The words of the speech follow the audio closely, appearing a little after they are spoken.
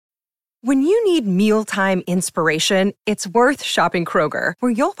When you need mealtime inspiration, it's worth shopping Kroger,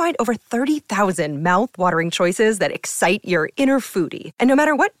 where you'll find over 30,000 mouth-watering choices that excite your inner foodie. And no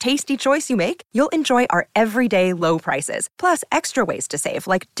matter what tasty choice you make, you'll enjoy our everyday low prices, plus extra ways to save,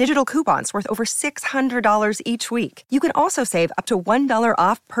 like digital coupons worth over $600 each week. You can also save up to $1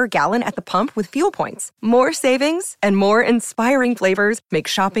 off per gallon at the pump with fuel points. More savings and more inspiring flavors make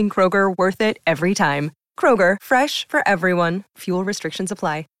shopping Kroger worth it every time. Kroger, fresh for everyone. Fuel restrictions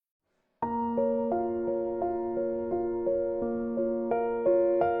apply.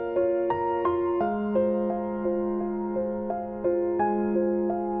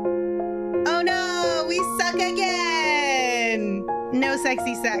 No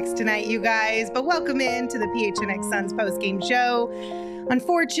sexy sex tonight, you guys, but welcome in to the PHNX Suns postgame show.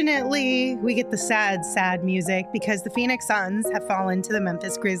 Unfortunately, we get the sad music because the Phoenix Suns have fallen to the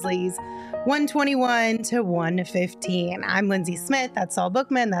Memphis Grizzlies 121-115. I'm Lindsay Smith. That's Saul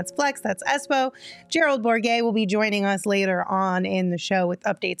Bookman. That's Flex. That's Espo. Gerald Bourguet will be joining us later on in the show with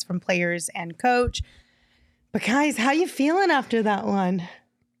updates from players and coach. But guys, how you feeling after that one?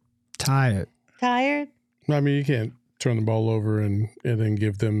 Tired? I mean, you can't turn the ball over and then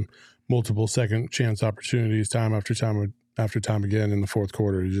give them multiple second chance opportunities time after time again in the fourth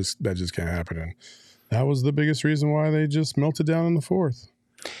quarter. That just can't happen. And that was the biggest reason why they just melted down in the fourth.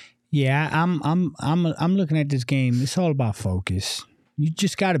 Yeah, I'm looking at this game. It's all about focus. You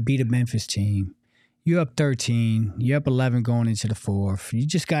just got to beat a Memphis team. You're up 13. You're up 11 going into the fourth. You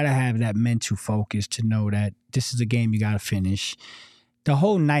just got to have that mental focus to know that this is a game you got to finish. The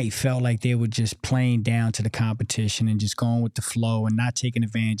whole night felt like they were just playing down to the competition and just going with the flow and not taking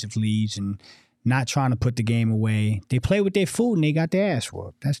advantage of leads and not trying to put the game away. They played with their food and they got their ass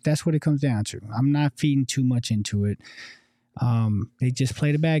whooped. That's what it comes down to. I'm not feeding too much into it. They just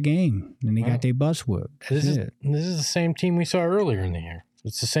played a bad game and they got their butts whooped. This is the same team we saw earlier in the year.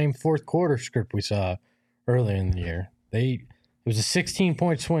 It's the same fourth quarter script we saw earlier in the year. It was a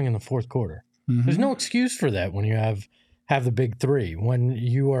 16-point swing in the fourth quarter. Mm-hmm. There's no excuse for that when you have the big three, when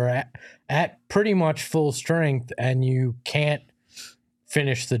you are at pretty much full strength and you can't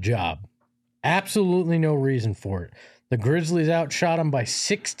finish the job. Absolutely no reason for it. The Grizzlies outshot them by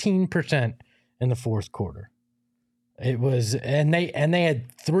 16% in the fourth quarter. It was, and they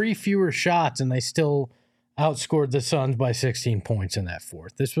had 3 fewer shots and they still outscored the Suns by 16 points in that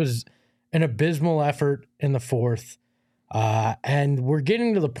fourth. This was an abysmal effort in the fourth. And we're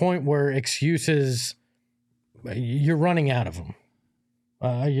getting to the point where excuses, you're running out of them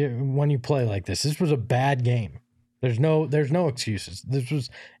when you play like this. This was a bad game. There's no excuses. This was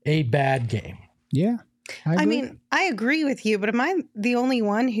a bad game. Yeah. I mean, I agree with you, but am I the only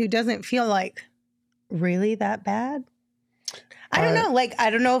one who doesn't feel like really that bad? I don't know. I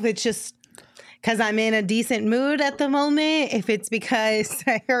don't know if it's just because I'm in a decent mood at the moment, if it's because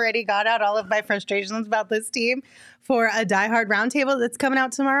I already got out all of my frustrations about this team for a diehard roundtable that's coming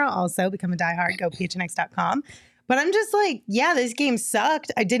out tomorrow. Also, become a diehard, go phnx.com. But I'm just like, yeah, this game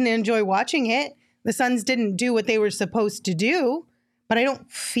sucked. I didn't enjoy watching it. The Suns didn't do what they were supposed to do, but I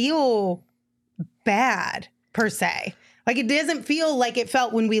don't feel bad per se. It doesn't feel like it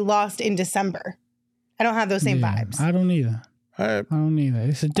felt when we lost in December. I don't have those same vibes. I don't either. I don't either.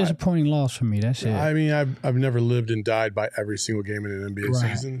 It's a disappointing loss for me. That's it. I mean, I've never lived and died by every single game in an NBA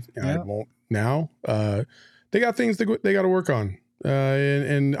season. And I won't now. They got things they got to work on.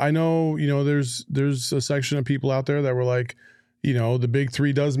 And I know, there's a section of people out there that were like, the big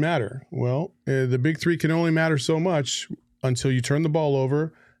three does matter. Well, the big three can only matter so much until you turn the ball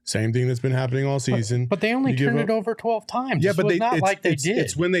over. Same thing that's been happening all season. But they only turned it over 12 times. Yeah, but it's not like they did.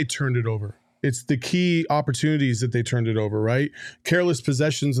 It's when they turned it over. It's the key opportunities that they turned it over, right? Careless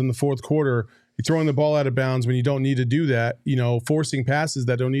possessions in the fourth quarter, you're throwing the ball out of bounds when you don't need to do that, forcing passes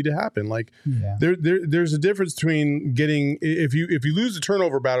that don't need to happen. There's a difference between getting, if you lose the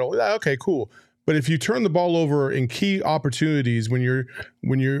turnover battle, okay, cool. But if you turn the ball over in key opportunities when you're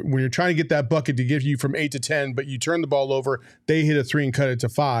trying to get that bucket to give you from 8 to 10, but you turn the ball over, they hit a 3 and cut it to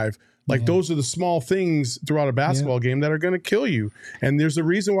 5. Those are the small things throughout a basketball game that are going to kill you. And there's a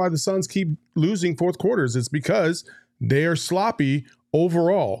reason why the Suns keep losing fourth quarters. It's because they are sloppy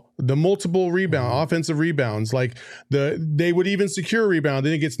overall. The multiple offensive rebounds, they would even secure a rebound,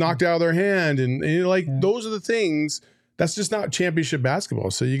 then it gets knocked out of their hand. And those are the things. That's just not championship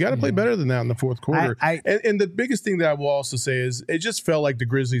basketball. So you got to play better than that in the fourth quarter. And the biggest thing that I will also say is it just felt like the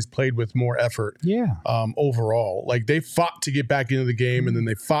Grizzlies played with more effort overall. They fought to get back into the game and then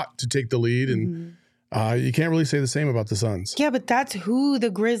they fought to take the lead. And you can't really say the same about the Suns. Yeah, but that's who the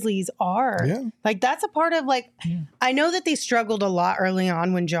Grizzlies are. Yeah. That's a part of I know that they struggled a lot early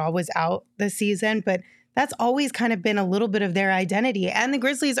on when Ja was out this season, but That's always kind of been a little bit of their identity. And the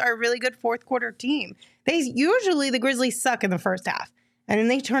Grizzlies are a really good fourth quarter team. The Grizzlies suck in the first half, and then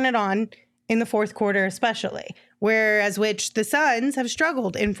they turn it on in the fourth quarter especially, whereas which the Suns have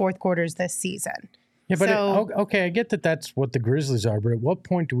struggled in fourth quarters this season. Yeah, but okay, I get that that's what the Grizzlies are, but at what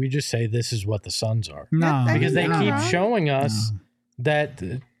point do we just say this is what the Suns are? No. Because they keep showing us that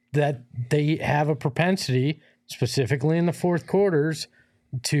they have a propensity, specifically in the fourth quarters,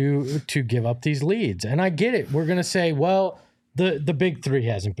 to give up these leads. And I get it. We're going to say, well, the big three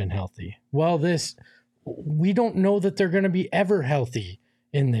hasn't been healthy. Well, we don't know that they're going to be ever healthy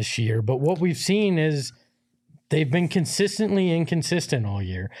in this year. But what we've seen is they've been consistently inconsistent all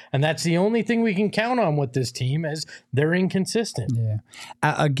year. And that's the only thing we can count on with this team is they're inconsistent. Yeah.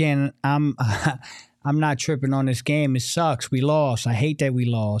 Again, I'm not tripping on this game. It sucks. We lost. I hate that we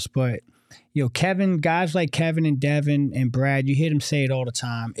lost. But, Kevin, guys like Kevin and Devin and Brad, you hear them say it all the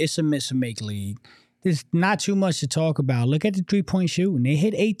time. It's a miss and make league. There's not too much to talk about. Look at the 3-point shooting. They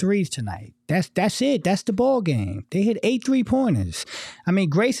hit 8 threes tonight. That's it. That's the ball game. They hit 8 3-pointers. I mean,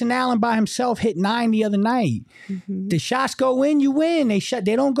 Grayson Allen by himself hit 9 the other night. Mm-hmm. The shots go in, you win. They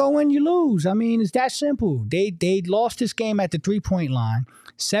don't go in, you lose. I mean, it's that simple. They lost this game at the 3-point line,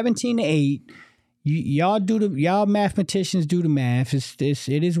 17-8. Y'all mathematicians do the math. It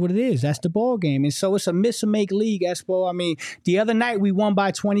is what it is. That's the ball game. And so it's a miss or make league, Espo. I mean, the other night we won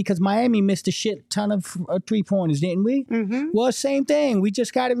by 20 because Miami missed a shit ton of 3-pointers, didn't we? Mm-hmm. Well, same thing. We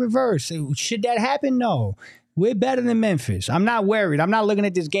just got it reversed. Should that happen? No. We're better than Memphis. I'm not worried. I'm not looking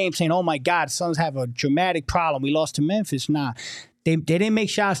at this game saying, oh my God, Suns have a dramatic problem. We lost to Memphis. Nah. They didn't make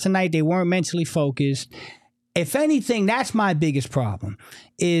shots tonight. They weren't mentally focused. If anything, that's my biggest problem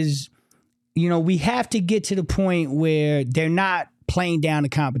is, we have to get to the point where they're not playing down the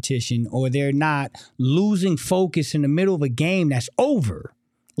competition or they're not losing focus in the middle of a game that's over.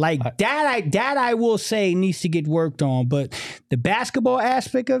 Like that I will say needs to get worked on. But the basketball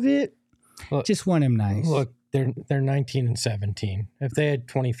aspect of it, just want them nice. Look, they're 19-17. If they had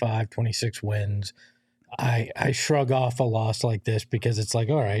 25, 26 wins, I shrug off a loss like this because it's like,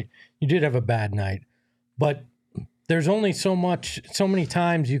 all right, you did have a bad night. But there's only so many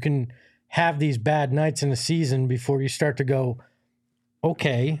times you can have these bad nights in the season before you start to go,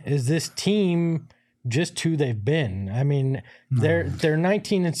 okay, is this team just who they've been? I mean, they're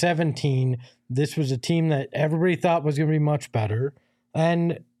 19-17. This was a team that everybody thought was going to be much better.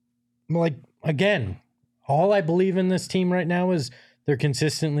 And again, all I believe in this team right now is they're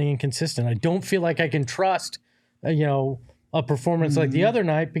consistently inconsistent. I don't feel like I can trust, a performance like the other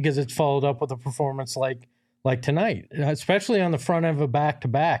night because it's followed up with a performance like tonight, especially on the front end of a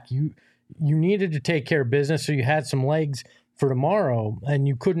back-to-back. You needed to take care of business, so you had some legs for tomorrow, and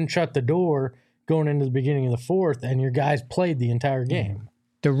you couldn't shut the door going into the beginning of the fourth, and your guys played the entire game.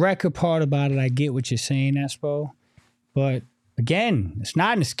 The record part about it, I get what you're saying, Espo, but again, it's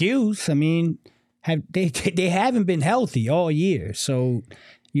not an excuse. I mean, they haven't been healthy all year, so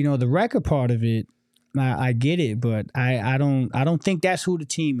the record part of it, I get it, but I don't think that's who the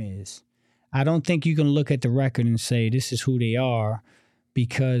team is. I don't think you can look at the record and say this is who they are.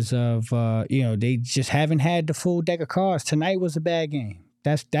 Because of they just haven't had the full deck of cards. Tonight was a bad game.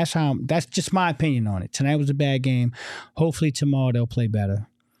 That's just my opinion on it. Tonight was a bad game. Hopefully tomorrow they'll play better.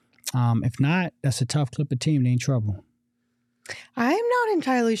 If not, that's a tough Clipper team. They in trouble. I'm not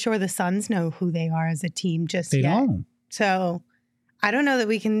entirely sure the Suns know who they are as a team just yet. They don't. So I don't know that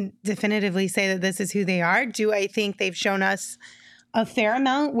we can definitively say that this is who they are. Do I think they've shown us a fair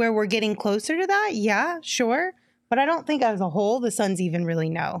amount where we're getting closer to that? Yeah, sure. But I don't think as a whole, the Suns even really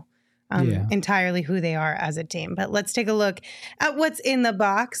know entirely who they are as a team. But let's take a look at what's in the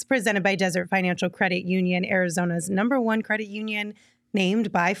box presented by Desert Financial Credit Union, Arizona's #1 credit union,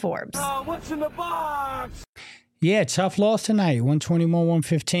 named by Forbes. What's in the box? Yeah, tough loss tonight,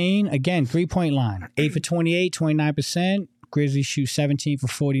 121-115. Again, 3-point line, 8 for 28, 29%. Grizzlies shoot 17 for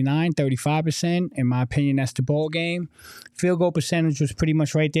 49, 35%. In my opinion, that's the ball game. Field goal percentage was pretty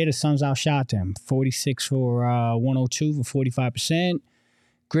much right there. The Suns outshot them, 46 for 102 for 45%.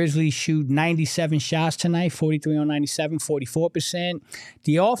 Grizzlies shoot 97 shots tonight, 43 on 97, 44%.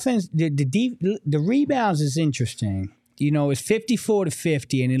 The offense, the rebounds is interesting. It's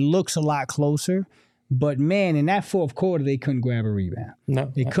 54-50, and it looks a lot closer. But, man, in that fourth quarter, they couldn't grab a rebound. No.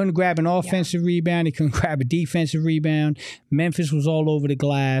 They couldn't grab an offensive rebound. They couldn't grab a defensive rebound. Memphis was all over the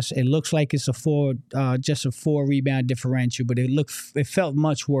glass. It looks like it's just a 4-rebound differential, but it felt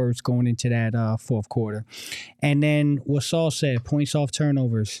much worse going into that fourth quarter. And then what Saul said, points off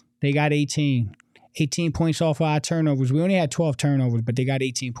turnovers. They got 18. 18 points off of our turnovers. We only had 12 turnovers, but they got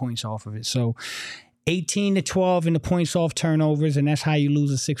 18 points off of it. So 18-12 in the points off turnovers, and that's how you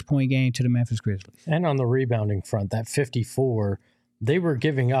lose a 6-point game to the Memphis Grizzlies. And on the rebounding front, that 54, they were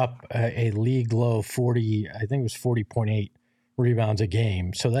giving up a league low 40, I think it was 40.8 rebounds a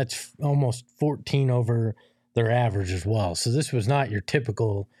game. So that's almost 14 over their average as well. So this was not your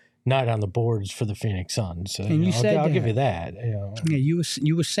typical night on the boards for the Phoenix Suns. So, And you said I'll that. give you that. Yeah,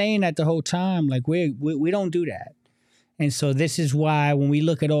 you were saying that the whole time. Like we don't do that. And so this is why when we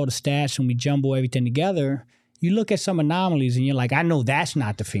look at all the stats and we jumble everything together, you look at some anomalies and you're like, I know that's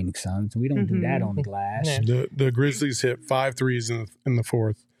not the Phoenix Suns. We don't do that on the glass. Yeah. The Grizzlies hit 5 threes in the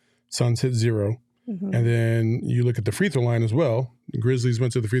fourth. Suns hit 0. And then you look at the free throw line as well. The Grizzlies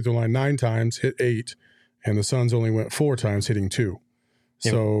went to the free throw line 9 times, hit 8, and the Suns only went 4 times, hitting 2.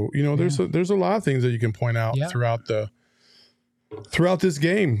 So, there's a lot of things that you can point out throughout this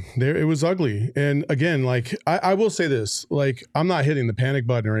game. It was ugly. And again, like I will say this, like I'm not hitting the panic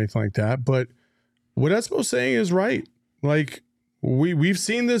button or anything like that, but what Espo's saying is right. Like we've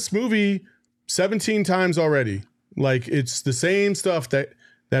seen this movie 17 times already. Like it's the same stuff that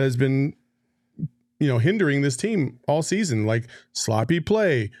has been hindering this team all season, like sloppy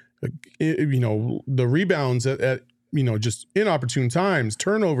play, the rebounds at just inopportune times,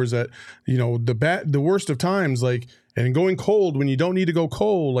 turnovers at, the worst of times, like, and going cold when you don't need to go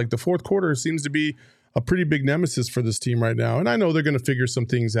cold. Like the fourth quarter seems to be a pretty big nemesis for this team right now. And I know they're going to figure some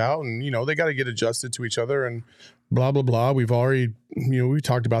things out and, they got to get adjusted to each other and blah, blah, blah. We've already, we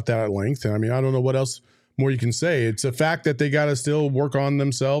talked about that at length. And I mean, I don't know what else more you can say. It's a fact that they got to still work on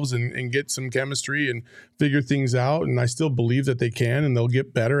themselves and get some chemistry and figure things out. And I still believe that they can, and they'll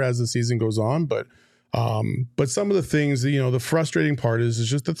get better as the season goes on. But some of the things, the frustrating part is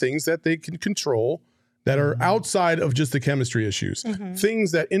just the things that they can control that are outside of just the chemistry issues.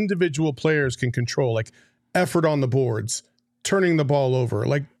 Things that individual players can control, like effort on the boards, turning the ball over.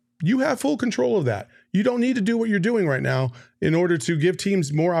 Like you have full control of that. You don't need to do what you're doing right now in order to give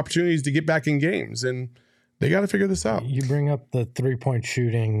teams more opportunities to get back in games. And they got to figure this out. You bring up the 3-point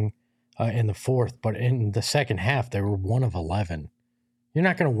shooting in the fourth, but in the second half, they were 1 of 11. You're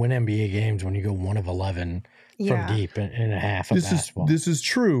not going to win NBA games when you go 1 of 11 from deep in a half of basketball. This is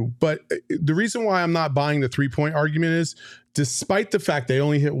true, but the reason why I'm not buying the 3-point argument is, despite the fact they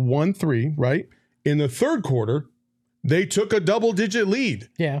only hit 1 3, right? In the third quarter, they took a double-digit lead.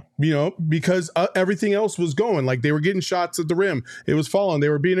 Yeah. Because everything else was going. Like they were getting shots at the rim. It was falling. They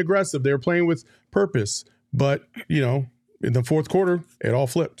were being aggressive. They were playing with purpose. But, in the fourth quarter, it all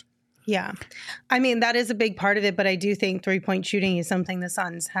flipped. Yeah. I mean, that is a big part of it, but I do think 3-point shooting is something the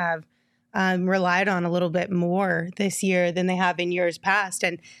Suns have relied on a little bit more this year than they have in years past.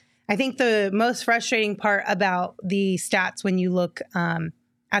 And I think the most frustrating part about the stats when you look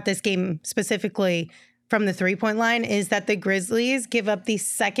at this game specifically from the 3-point line is that the Grizzlies give up the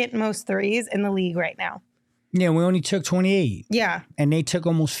second most threes in the league right now. Yeah, we only took 28. Yeah. And they took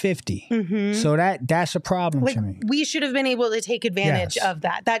almost 50. So that's a problem to me. We should have been able to take advantage of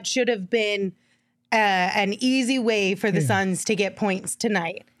that. That should have been an easy way for the Suns to get points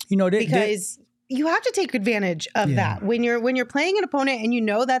tonight. Because you have to take advantage of that. When you're playing an opponent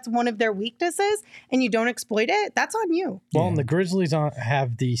and that's one of their weaknesses and you don't exploit it, that's on you. Well, and the Grizzlies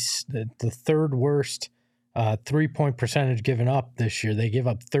have the third worst 3-point percentage given up this year. They give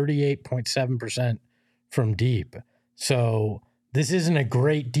up 38.7% from deep. So this isn't a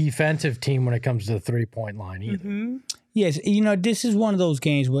great defensive team when it comes to the 3-point line either. Yes, this is one of those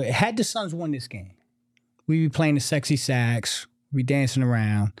games where had the Suns won this game, we'd be playing the sexy sax, we'd be dancing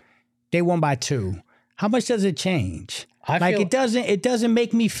around. They won by 2. How much does it change? It doesn't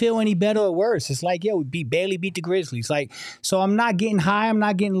make me feel any better or worse. It's like, we barely beat the Grizzlies. Like, so I'm not getting high, I'm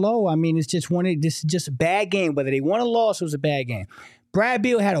not getting low. I mean, it's just this is just a bad game. Whether they won or lost, it was a bad game. Brad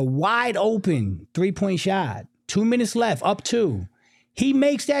Beal had a wide open 3-point shot. 2 minutes left, up 2. He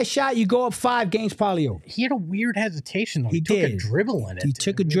makes that shot, you go up 5, game's probably over. He had a weird hesitation, though. He took a dribble in it. He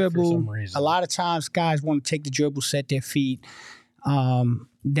took a dribble. For some reason. A lot of times guys want to take the dribble, set their feet.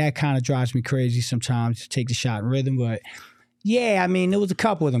 That kind of drives me crazy sometimes to take the shot in rhythm. But, yeah, I mean, there was a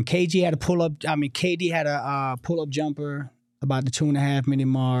couple of them. KD had a pull-up jumper about the 2.5-minute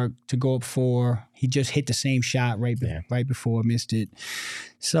mark to go up 4. He just hit the same shot right before, missed it.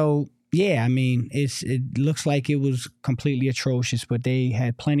 So, yeah, I mean, it looks like it was completely atrocious, but they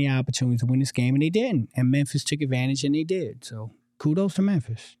had plenty of opportunities to win this game, and they didn't. And Memphis took advantage, and they did. So, kudos to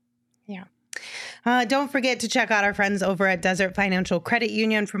Memphis. Yeah. Don't forget to check out our friends over at Desert Financial Credit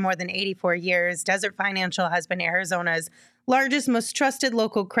Union. For more than 84 years, Desert Financial has been Arizona's largest, most trusted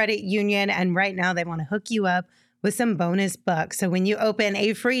local credit union, and right now they want to hook you up with some bonus bucks. So when you open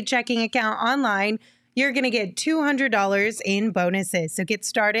a free checking account online, you're going to get $200 in bonuses. So get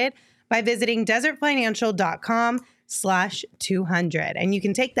started by visiting desertfinancial.com/200. And you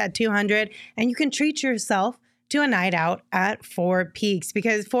can take that 200 and you can treat yourself to a night out at Four Peaks,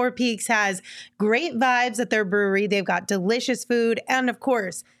 because Four Peaks has great vibes at their brewery. They've got delicious food and, of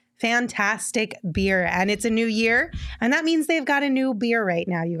course, fantastic beer. And it's a new year, and that means they've got a new beer right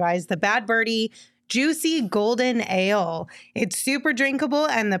now, you guys. The Bad Birdie Juicy Golden Ale. It's super drinkable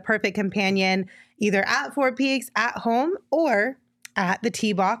and the perfect companion either at Four Peaks, at home, or at the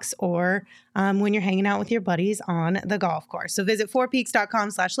tee box, or when you're hanging out with your buddies on the golf course. So visit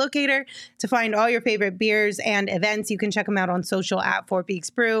fourpeaks.com/locator to find all your favorite beers and events. You can check them out on social at Four Peaks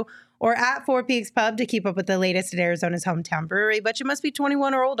Brew or at Four Peaks Pub to keep up with the latest at Arizona's hometown brewery. But you must be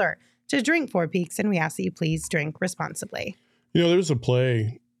 21 or older to drink Four Peaks, and we ask that you please drink responsibly. You know, there was a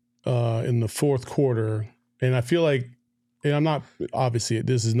play in the fourth quarter, and I feel like, and I'm not, obviously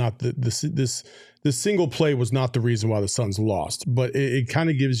this is not this single play was not the reason why the Suns lost, but it kind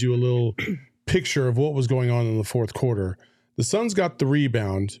of gives you a little picture of what was going on in the fourth quarter. The Suns got the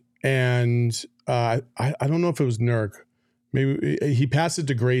rebound, and I don't know if it was Nurk. Maybe he passed it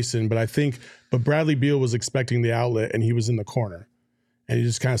to Grayson, but Bradley Beal was expecting the outlet, and he was in the corner, and he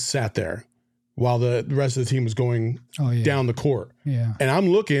just kind of sat there while the rest of the team was going down the court. Yeah. And I'm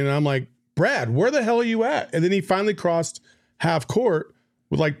looking, and I'm like, Brad, where the hell are you at? And then he finally crossed half court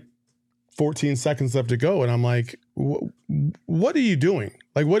with like 14 seconds left to go. And I'm like, what are you doing?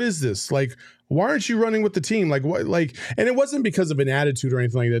 Like, what is this? Like, why aren't you running with the team? Like, what? Like, and it wasn't because of an attitude or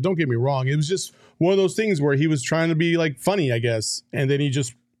anything like that. Don't get me wrong. It was just one of those things where he was trying to be like funny, I guess. And then he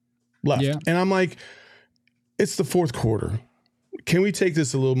just left. Yeah. And I'm like, it's the fourth quarter. Can we take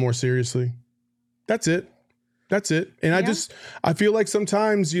this a little more seriously? That's it. And I feel like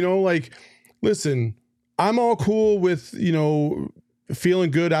sometimes, like, listen, I'm all cool with,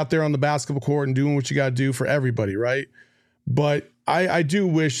 feeling good out there on the basketball court and doing what you got to do for everybody, right? But I do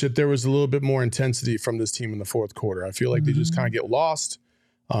wish that there was a little bit more intensity from this team in the fourth quarter. I feel like they just kind of get lost.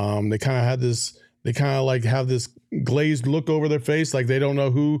 They kind of have this glazed look over their face, like they don't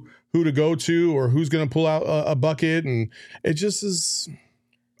know who to go to or who's going to pull out a bucket. And it just is,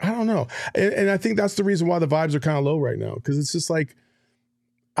 I don't know. And I think that's the reason why the vibes are kind of low right now, because it's just like,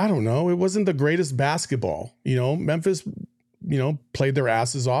 I don't know. It wasn't the greatest basketball. Memphis, played their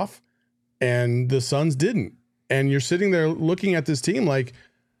asses off and the Suns didn't. And you're sitting there looking at this team like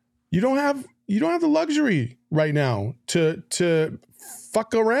you don't have the luxury right now to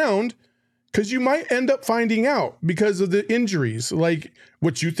fuck around, because you might end up finding out because of the injuries. Like,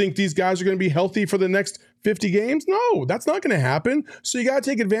 what, you think these guys are going to be healthy for the next 50 games? No, that's not going to happen. So you got to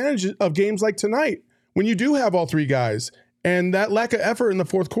take advantage of games like tonight when you do have all three guys. And that lack of effort in the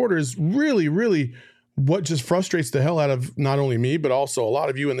fourth quarter is really, really what just frustrates the hell out of not only me, but also a lot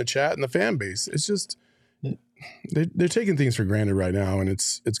of you in the chat and the fan base. It's just they're taking things for granted right now, and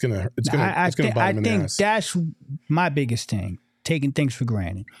it's gonna bite them in the ass. I think that's my biggest thing, taking things for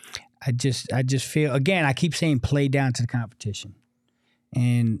granted. I just feel, again, I keep saying play down to the competition.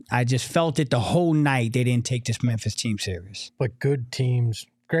 And I just felt it the whole night they didn't take this Memphis team serious. But good teams,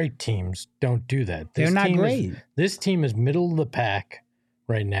 great teams, don't do that. They're not great. This team is middle of the pack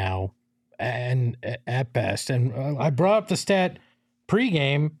right now, and at best. And I brought up the stat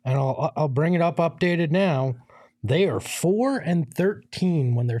pregame, and I'll bring it up updated now. They are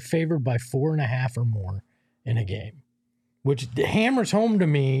 4-13 when they're favored by 4.5 or more in a game, which hammers home to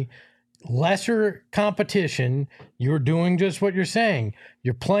me. Lesser competition. You're doing just what you're saying.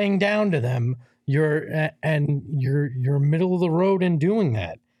 You're playing down to them. You're middle of the road in doing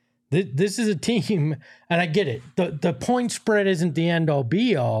that. This is a team, and I get it. The point spread isn't the end all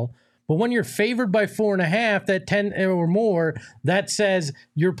be all, but when you're favored by 4.5, that 10 or more, that says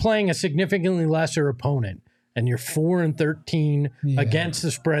you're playing a significantly lesser opponent, and you're 4-13 against the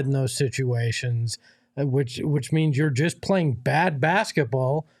spread in those situations, which means you're just playing bad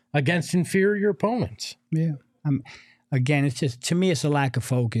basketball against inferior opponents. Yeah. Again, it's just, to me, it's a lack of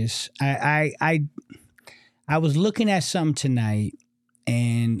focus. I was looking at something tonight,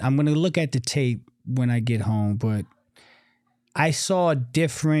 and I'm going to look at the tape when I get home, but I saw a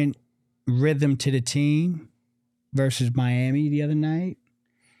different rhythm to the team versus Miami the other night.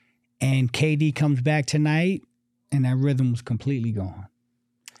 And KD comes back tonight, and that rhythm was completely gone.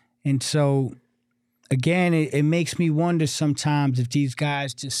 And so, again, it makes me wonder sometimes if these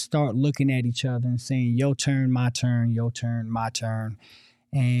guys just start looking at each other and saying, your turn, my turn, your turn, my turn.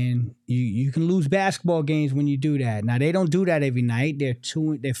 And you can lose basketball games when you do that. Now, they don't do that every night. They're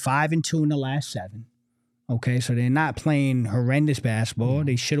 5-2 in the last 7. Okay, so they're not playing horrendous basketball.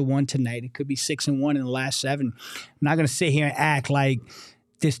 They should have won tonight. It could be 6-1 in the last 7. I'm not going to sit here and act like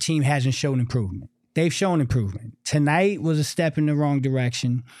this team hasn't shown improvement. They've shown improvement. Tonight was a step in the wrong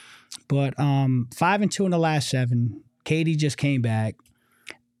direction. But 5-2 in the last 7. Katie just came back.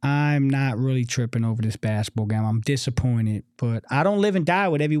 I'm not really tripping over this basketball game. I'm disappointed, but I don't live and die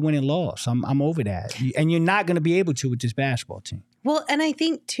with every win and loss. I'm over that. And you're not going to be able to with this basketball team. Well, and I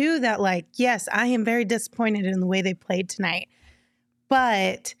think, too, that, like, yes, I am very disappointed in the way they played tonight.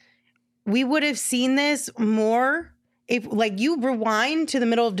 But we would have seen this more if, like, you rewind to the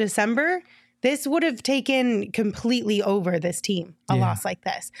middle of December, this would have taken completely over this team, a loss like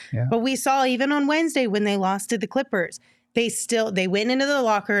this. Yeah. But we saw even on Wednesday when they lost to the Clippers, they went into the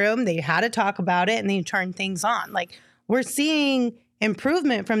locker room, they had to talk about it, and they turned things on. Like, we're seeing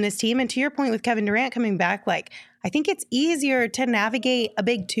improvement from this team. And to your point with Kevin Durant coming back, like, I think it's easier to navigate a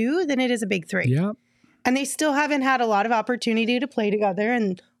big 2 than it is a big 3. Yep. And they still haven't had a lot of opportunity to play together,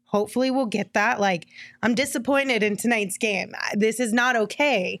 and hopefully we'll get that. Like, I'm disappointed in tonight's game. This is not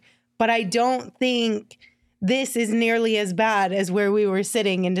okay, but I don't think this is nearly as bad as where we were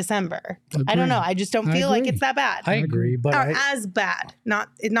sitting in December. Agreed. I don't know. I just don't feel like it's that bad. I agree, but or as bad. Not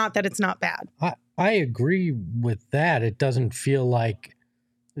that it's not bad. I agree with that. It doesn't feel like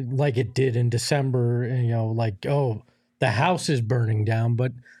it did in December, like, oh, the house is burning down.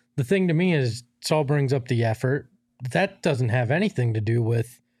 But the thing to me is, Saul brings up the effort. That doesn't have anything to do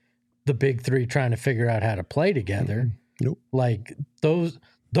with the big 3 trying to figure out how to play together. Mm-hmm. Nope. Like, those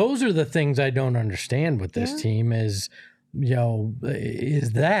are the things I don't understand with this team is where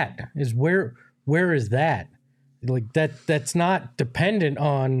is that? Like, that's not dependent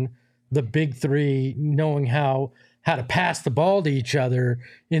on the big 3 knowing how to pass the ball to each other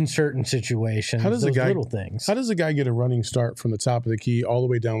in certain situations. How does little things. How does a guy get a running start from the top of the key all the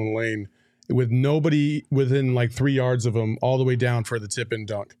way down the lane with nobody within like 3 yards of him all the way down for the tip and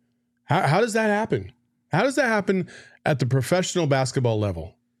dunk? How does that happen? How does that happen at the professional basketball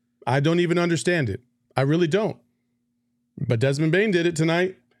level? I don't even understand it. I really don't. But Desmond Bane did it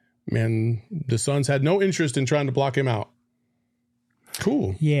tonight. Man, the Suns had no interest in trying to block him out.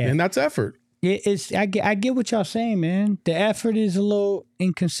 Cool. Yeah. And that's effort. I get what y'all saying, man. The effort is a little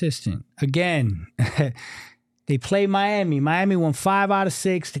inconsistent. Again, they play Miami. Miami won 5 out of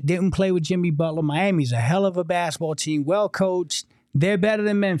 6. They didn't play with Jimmy Butler. Miami's a hell of a basketball team, well coached. They're better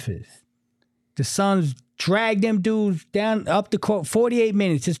than Memphis. The Suns dragged them dudes down up the court 48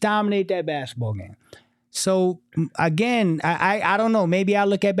 minutes, just dominate that basketball game. So again, I don't know. Maybe I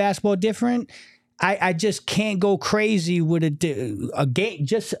look at basketball different. I just can't go crazy with a game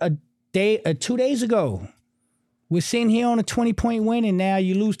just a day 2 days ago. We're sitting here on a 20-point win, and now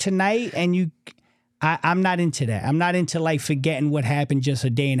you lose tonight, and I'm not into that. I'm not into like forgetting what happened just a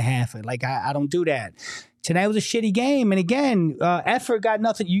day and a half. Like I don't do that. Tonight was a shitty game, and again, effort got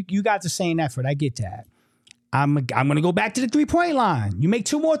nothing. You got the same effort. I get that. I'm gonna go back to the 3-point line. You make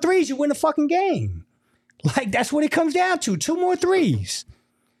 2 more threes, you win the fucking game. Like, that's what it comes down to. 2 more threes.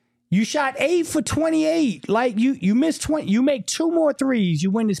 You shot 8 for 28. Like, you missed 20. You make 2 more threes, you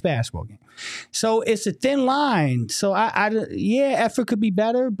win this basketball game. So it's a thin line. So effort could be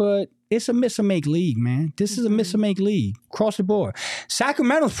better, but it's a miss or make league, man. This is a miss or make league across the board.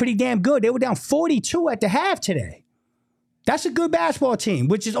 Sacramento's pretty damn good. They were down 42 at the half today. That's a good basketball team,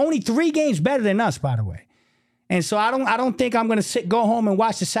 which is only 3 games better than us, by the way. And so I don't think I'm gonna go home and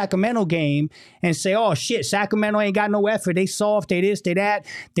watch the Sacramento game and say, oh shit, Sacramento ain't got no effort. They soft, they this, they that.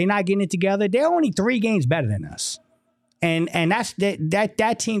 They're not getting it together. They're only 3 games better than us. And that's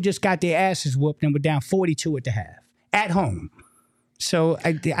that team just got their asses whooped and were down 42 at the half at home. So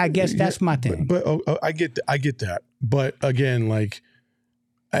I guess that's my thing. But I get that. But again, like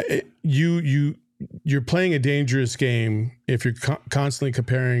you're playing a dangerous game if you're constantly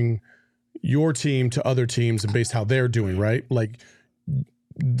comparing your team to other teams and based how they're doing, right? Like,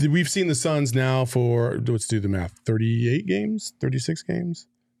 we've seen the Suns now for, let's do the math, 38 games, 36 games,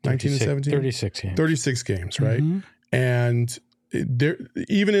 19 and 17? 36 games. 36 games, right? Mm-hmm. And there,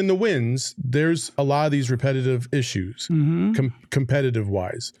 even in the wins, there's a lot of these repetitive issues, competitive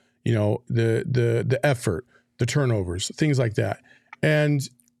wise, the effort, the turnovers, things like that. And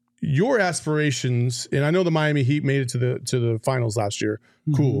your aspirations, and I know the Miami Heat made it to the finals last year,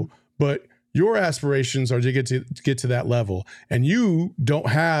 cool, but your aspirations are to get to that level, and you don't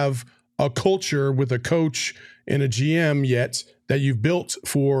have a culture with a coach and a GM yet that you've built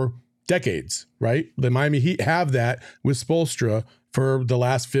for decades, right? The Miami Heat have that with Spoelstra for the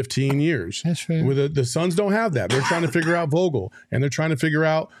last 15 years. That's fair. With the Suns don't have that. They're trying to figure out Vogel, and they're trying to figure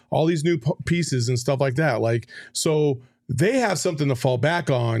out all these new pieces and stuff like that. Like, so they have something to fall back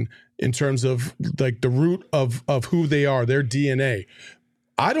on in terms of like the root of who they are, their DNA.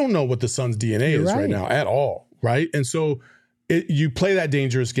 I don't know what the Suns' DNA is right now at all, right? And so you play that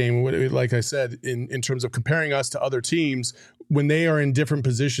dangerous game, like I said, in terms of comparing us to other teams when they are in different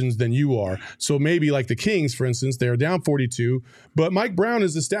positions than you are. So maybe like the Kings, for instance, they're down 42, but Mike Brown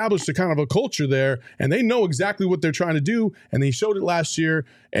has established a kind of a culture there, and they know exactly what they're trying to do, and they showed it last year.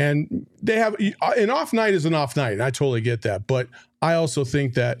 And they have an off night is an off night, and I totally get that. But I also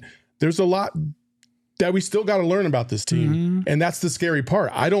think that there's a lot that we still got to learn about this team, and that's the scary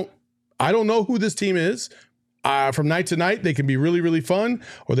part. I don't know who this team is. From night to night, they can be really, really fun,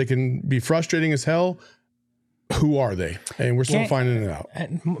 or they can be frustrating as hell. Who are they? And we're still finding it out.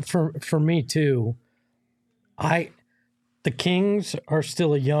 For me too, the Kings are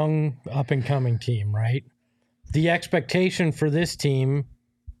still a young, up and coming team, right? The expectation for this team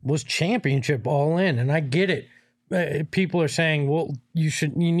was championship all in, and I get it. People are saying, well, you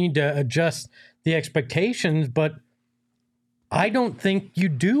need to adjust the expectations, but I don't think you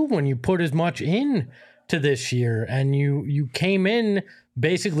do when you put as much in to this year, and you came in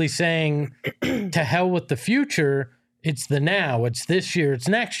basically saying, to hell with the future, it's the now, it's this year, it's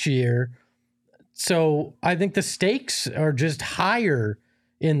next year. So I think the stakes are just higher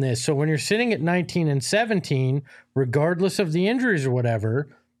in this. So when you're sitting at 19 and 17, regardless of the injuries or whatever,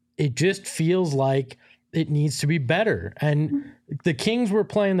 it just feels like it needs to be better. And the Kings were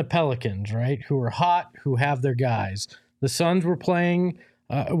playing the Pelicans, right, who are hot, who have their guys. The Suns were playing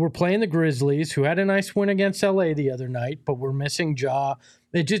the Grizzlies, who had a nice win against LA the other night, but we're missing Ja.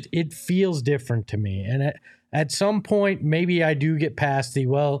 It feels different to me. And at some point, maybe I do get past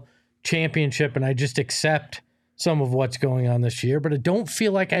the championship and I just accept some of what's going on this year, but I don't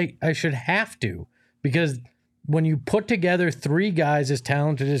feel like I should have to, because when you put together three guys as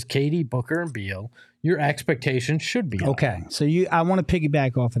talented as KD, Booker, and Beal, your expectations should be okay. So I want to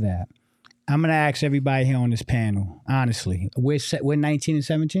piggyback off of that. I'm going to ask everybody here on this panel, honestly, we're 19 and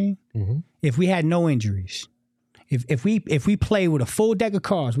 17. Mm-hmm. If we had no injuries, if we play with a full deck of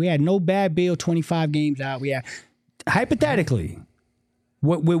cards, we had no bad Bill, 25 games out. We had, hypothetically,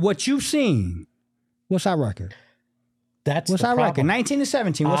 with what you've seen, what's our record? What's our record? 19 and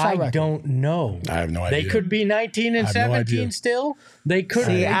 17. What's our record? I don't know. I have no idea. They could be 19 and 17 still. They could.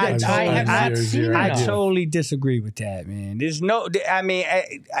 See, I have not seen. I totally disagree with that, man. There's no. I mean.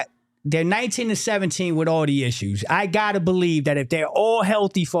 They're 19 and 17 with all the issues. I got to believe that if they're all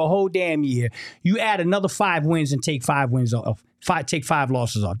healthy for a whole damn year, you add another 5 wins and take 5 wins off, take 5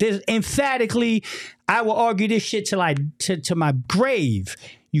 losses off. There's emphatically, I will argue this shit to my grave.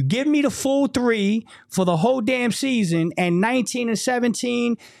 You give me the full 3 for the whole damn season, and 19 and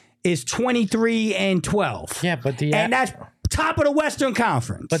 17 is 23 and 12. Yeah, but and that's top of the Western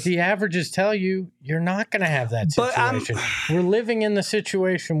Conference. But the averages tell you you're not going to have that situation. We're living in the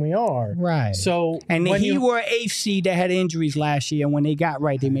situation we are. Right. So, and he were an 8th seed that had injuries last year, and when they got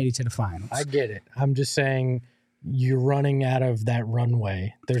right, they made it to the finals. I get it. I'm just saying you're running out of that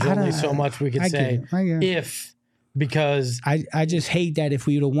runway. There's only so much we could say because I just hate that if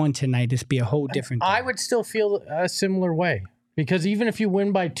we would have won tonight, this be a whole different thing. I would still feel a similar way, because even if you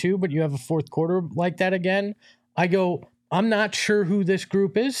win by 2, but you have a fourth quarter like that again, I'm not sure who this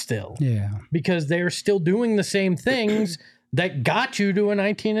group is still. Yeah. Because they're still doing the same things that got you to a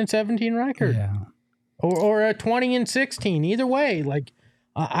 19 and 17 record. Yeah. Or a 20 and 16. Either way, like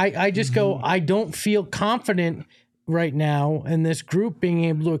I just I don't feel confident right now in this group being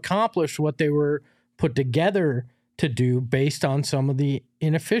able to accomplish what they were put together to do based on some of the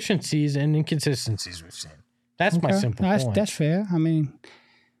inefficiencies and inconsistencies we've seen. That's my simple point. That's fair. I mean,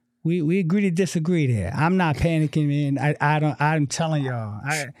 we agree to disagree there. I'm not panicking, man. I'm telling y'all.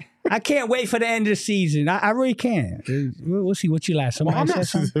 I can't wait for the end of the season. I really can't. We'll see what you last. Somebody said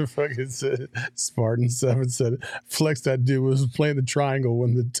something? Fucking said, Spartan 7 said, Flex, that dude was playing the triangle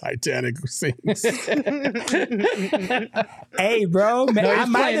when the Titanic sinks. Hey, bro. Man, I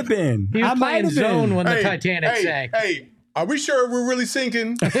might have been. He was playing zone when the Titanic sank. Hey. Are we sure we're really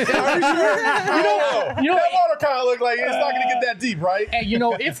sinking? Are we sure? You know, that water kind of look like it's not going to get that deep, right? Hey,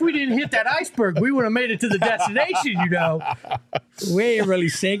 if we didn't hit that iceberg, we would have made it to the destination, We ain't really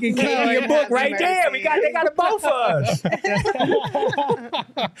sinking. Can't your book right there. They got a boat for us.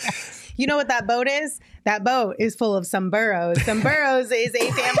 You know what that boat is? That boat is full of Sombrros. Sombrros is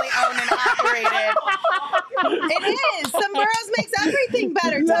a family-owned and operated. It is. Sombrros makes everything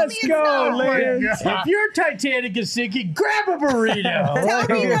better. Tell me it's not. Liz. If your Titanic is sinking, grab a burrito. Tell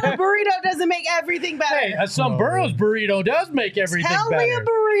me that a burrito doesn't make everything better. Hey, a Sombrros burrito does make everything better. Tell me a burrito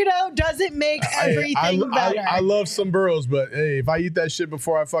burrito doesn't make everything better. I love some burros, but hey, if I eat that shit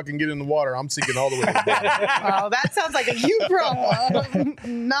before I fucking get in the water, I'm sinking all the way. Oh, that sounds like a you problem,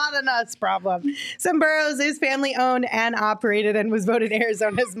 not an us problem. Some Burros is family owned and operated and was voted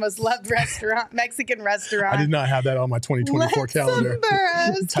Arizona's most loved Mexican restaurant. I did not have that on my 2024 calendar. Some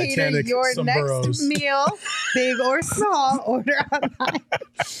Burros cater your some next Burros. meal, big or small. Order online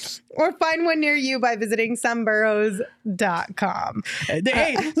or find one near you by visiting someburros.com.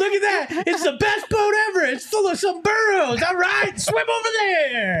 Hey, look at that. It's the best boat ever. It's full of some burros. All right, swim over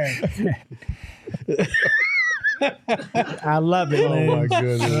there. I love it. Oh my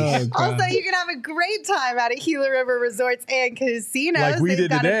goodness. Also, you can have a great time out at Gila River Resorts and Casinos. Like we They've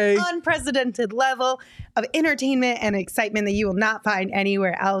did got today. an unprecedented level of entertainment and excitement that you will not find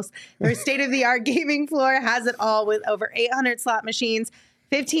anywhere else. Their state-of-the-art gaming floor has it all with over 800 slot machines,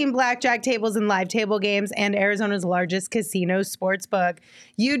 15 blackjack tables and live table games, and Arizona's largest casino sports book.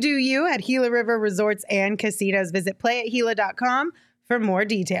 You do you at Gila River Resorts and Casinos. Visit playatgila.com for more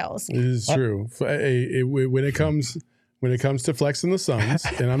details. It is true. When it comes to Flex and the Suns,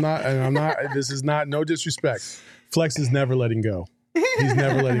 and I'm not. This is not no disrespect. Flex is never letting go. He's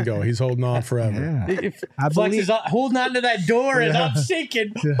never letting go. He's holding on forever. Yeah. Flex is holding on to that door and I'm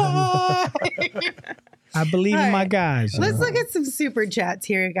sinking. I believe in my right. guys. Let's look at some super chats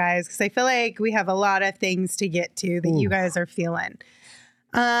here, guys, because I feel like we have a lot of things to get to that you guys are feeling.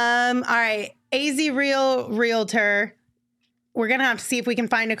 All right. AZ Realtor. We're going to have to see if we can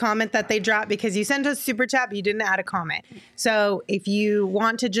find a comment that they dropped because you sent us super chat, but you didn't add a comment. So if you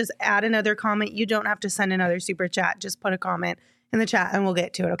want to just add another comment, you don't have to send another super chat. Just put a comment in the chat and we'll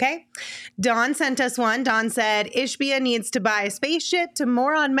get to it, okay? Dawn sent us one. Dawn said, Ishbia needs to buy a spaceship to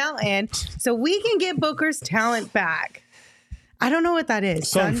Moron Mountain so we can get Booker's talent back. I don't know what that is.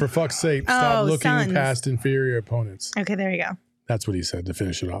 Son, for fuck's sake, stop looking sons. past inferior opponents. Okay, there you go. That's what he said to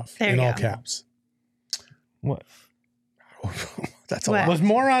finish it off. There in you all go. caps. What? That's a What? lot. Was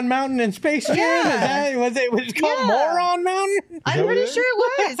Moron Mountain in Space Jam? Yeah. Was it called Yeah. Moron Mountain? I'm pretty sure it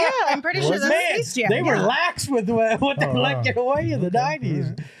was. Yeah, I'm pretty sure that's Man, Space Jam. they were yeah. lax with what they let get away in the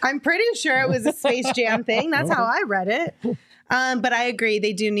 90s. I'm pretty sure it was a Space Jam thing. That's how I read it. But I agree.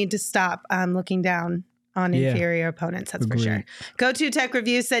 They do need to stop looking down on inferior opponents. That's for sure. Go to Tech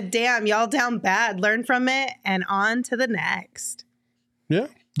Review said, damn, y'all down bad. Learn from it and on to the next. Yeah.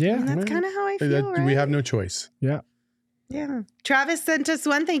 Yeah. And that's kind of how I feel, right? We have no choice. Yeah. Yeah. Travis sent us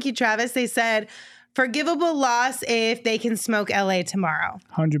one. Thank you, Travis. They said, forgivable loss if they can smoke LA tomorrow.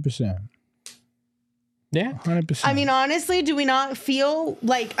 100%. Yeah. 100%. I mean, honestly, do we not feel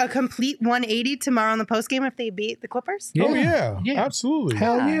like a complete 180 tomorrow in the postgame if they beat the Clippers? yeah. Oh yeah. Absolutely.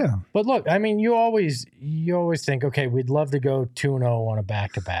 Hell yeah. But look, I mean, you always think, okay, we'd love to go 2-0 on a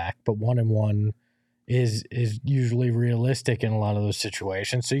back-to-back, but 1-1 is usually realistic in a lot of those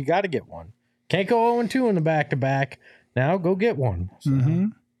situations. So you got to get one. Can't go 0-2 in the back-to-back. Now go get one. So. Mm-hmm.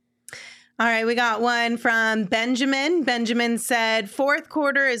 All right, we got one from Benjamin. Benjamin said, fourth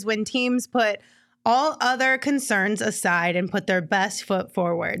quarter is when teams put all other concerns aside and put their best foot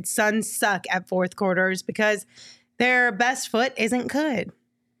forward. Suns suck at fourth quarters because their best foot isn't good.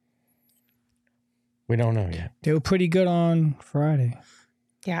 We don't know yet. They were pretty good on Friday.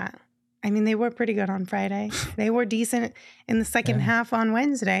 Yeah. I mean, they were pretty good on Friday. They were decent in the second half on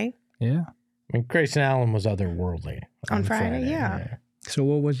Wednesday. Yeah. I mean, Grayson Allen was otherworldly. On Friday, yeah. So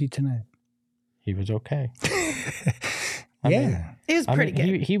what was he tonight? He was okay. Yeah. It was pretty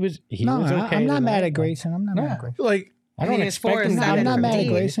good. He was okay. I'm not mad tonight. at Grayson. I'm not mad at Grayson. Like, I don't mean, it's expect him to 4-7 I'm get not from mad at D.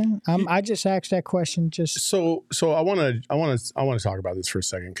 Grayson. I just asked that question just so I want to talk about this for a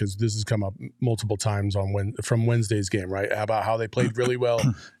second because this has come up multiple times from Wednesday's game, right? About how they played really well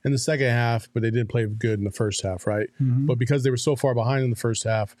in the second half, but they didn't play good in the first half, right? But because they were so far behind in the first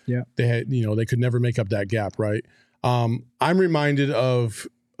half, they had they could never make up that gap, right? I'm reminded of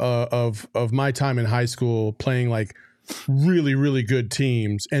my time in high school playing like really, really good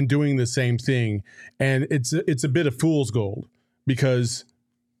teams and doing the same thing. And it's a bit of fool's gold because,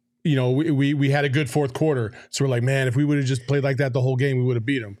 we had a good fourth quarter. So we're like, man, if we would have just played like that the whole game, we would have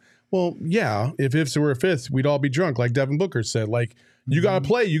beat them. Well, yeah, if ifs were a fifth, we'd all be drunk. Like Devin Booker said, like, you got to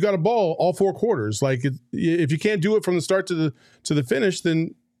play, you got to ball all four quarters. Like if you can't do it from the start to the finish,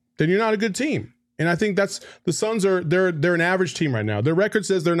 then you're not a good team. And I think that's the Suns they're an average team right now. Their record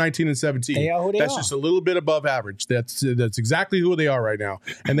says they're 19-17. They are who they That's are. just a little bit above average. That's exactly who they are right now.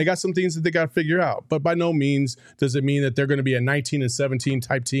 And they got some things that they got to figure out. But by no means does it mean that they're going to be a 19-17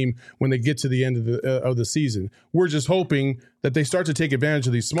 type team when they get to the end of the season. We're just hoping that they start to take advantage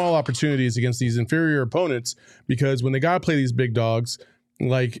of these small opportunities against these inferior opponents because when they got to play these big dogs,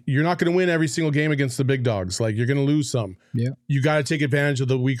 Like, you're not going to win every single game against the big dogs. Like, you're going to lose some. Yeah. You got to take advantage of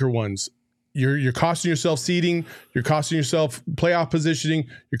the weaker ones. You're costing yourself seeding. You're costing yourself playoff positioning.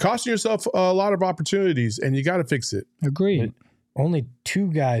 You're costing yourself a lot of opportunities, and you got to fix it. Agreed. Only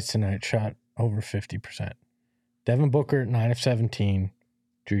 2 guys tonight shot over 50%. Devin Booker at 9 of 17.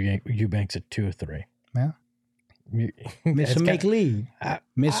 Drew Eubanks at 2 of 3. Yeah. Miss or make lead.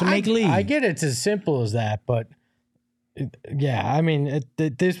 Miss or make lead. I get it's as simple as that, but I mean,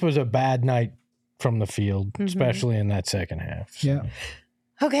 this was a bad night from the field, especially in that second half. So. Yeah.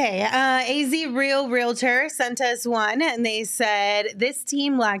 Okay, AZ Real Realtor sent us one, and they said, this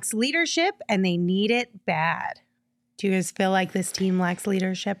team lacks leadership, and they need it bad. Do you guys feel like this team lacks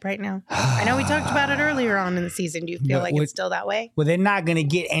leadership right now? I know we talked about it earlier on in the season. Do you feel like it's still that way? Well, they're not going to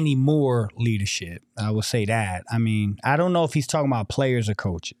get any more leadership. I will say that. I mean, I don't know if he's talking about players or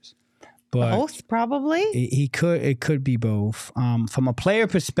coaches. But both, probably. It could be both. From a player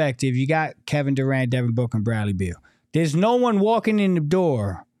perspective, you got Kevin Durant, Devin Booker, and Bradley Beal. There's no one walking in the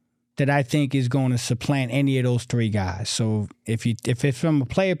door that I think is going to supplant any of those 3 guys. So if it's from a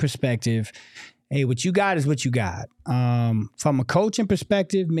player perspective, hey, what you got is what you got. From a coaching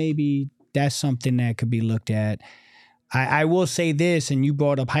perspective, maybe that's something that could be looked at. I will say this, and you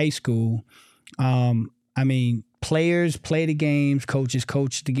brought up high school. I mean, players play the games, coaches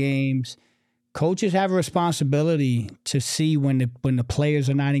coach the games. Coaches have a responsibility to see when the players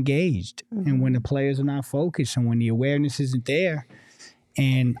are not engaged and when the players are not focused and when the awareness isn't there.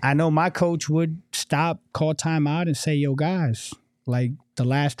 And I know my coach would call timeout and say, yo, guys, like the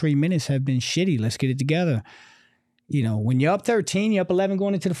last 3 minutes have been shitty. Let's get it together. You know, when you're up 13, you're up 11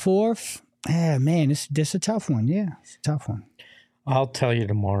 going into the 4th, man, this is a tough one. Yeah, it's a tough one. I'll tell you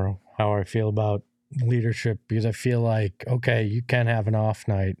tomorrow how I feel about leadership, because I feel like, okay, you can have an off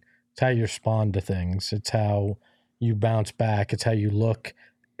night. It's how you respond to things. It's how you bounce back. It's how you look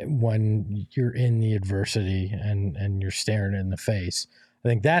when you're in the adversity and you're staring it in the face. I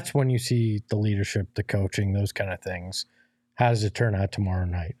think that's when you see the leadership, the coaching, those kind of things. How does it turn out tomorrow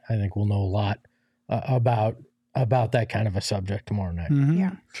night? I think we'll know a lot about that kind of a subject tomorrow night. Mm-hmm.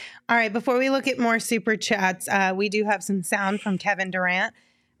 Yeah. All right. Before we look at more super chats, we do have some sound from Kevin Durant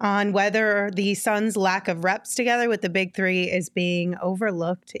on whether the Suns' lack of reps together with the big 3 is being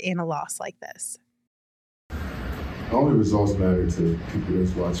overlooked in a loss like this. Only results matter to people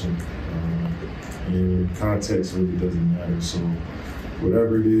that's watching. And context really doesn't matter. So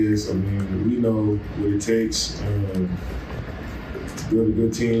whatever it is, I mean, we know what it takes to build a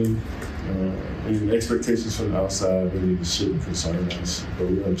good team. And expectations from the outside really shouldn't concern us. But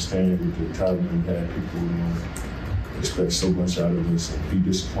we understand with the talent we have, people expect so much out of us and be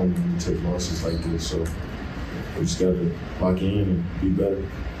disappointed when we take losses like this. So we just got to lock in and be better.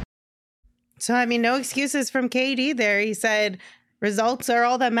 So, I mean, no excuses from KD there. He said results are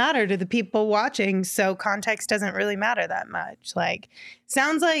all that matter to the people watching, so context doesn't really matter that much. Like,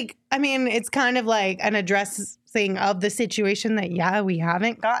 sounds like, I mean, it's kind of like an addressing of the situation that, yeah, we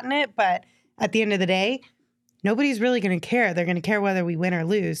haven't gotten it, but at the end of the day, nobody's really going to care. They're going to care whether we win or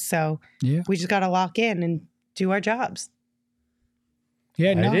lose. So we just got to lock in and do our jobs.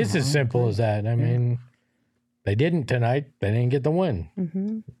 Yeah, no, it is as simple as that. I mean, they didn't tonight. They didn't get the win.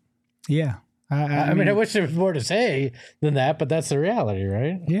 Mm-hmm. Yeah. I mean, I wish there was more to say than that, but that's the reality,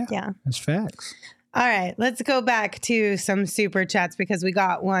 right? Yeah. That's facts. All right, let's go back to some super chats because we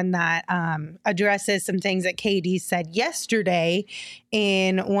got one that addresses some things that KD said yesterday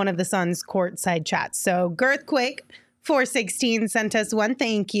in one of the Suns' courtside chats. So Girthquake 416 sent us one.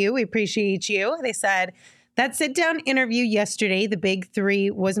 Thank you. We appreciate you. They said, that sit-down interview yesterday, the big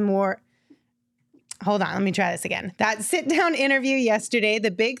 3 was more... Hold on, let me try this again. That sit-down interview yesterday,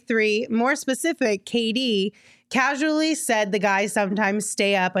 the big 3, more specific, KD, casually said the guys sometimes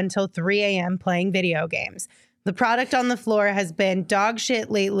stay up until 3 a.m. playing video games. The product on the floor has been dog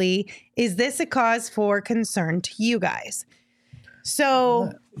shit lately. Is this a cause for concern to you guys?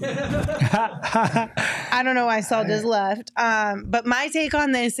 So, I don't know why Saul just left. But my take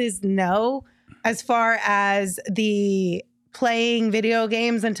on this is no, as far as the playing video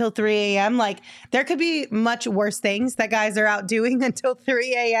games until 3 a.m. Like, there could be much worse things that guys are out doing until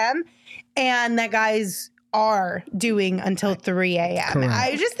 3 a.m. and that guys are doing until 3 a.m. Correct.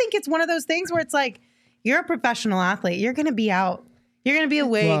 I just think it's one of those things where it's like, you're a professional athlete. You're going to be out. You're going to be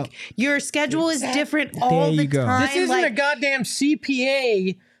awake. Well, your schedule is different all the time. This isn't a goddamn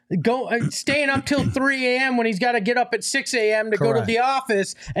CPA staying up till 3 a.m. when he's got to get up at 6 a.m. to go to the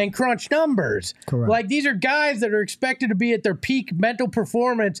office and crunch numbers. Correct. Like, these are guys that are expected to be at their peak mental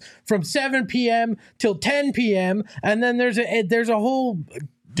performance from 7 p.m. till 10 p.m. And then there's a whole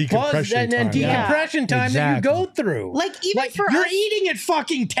decompression and then time. decompression time that you go through. Like even for you're us, eating at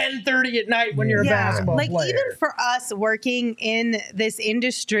fucking 10:30 at night when you're a basketball like player. even for us working in this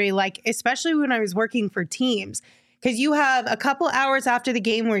industry, like especially when I was working for teams, because you have a couple hours after the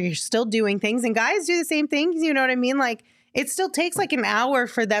game where you're still doing things, and guys do the same things. You know what I mean? Like it still takes like an hour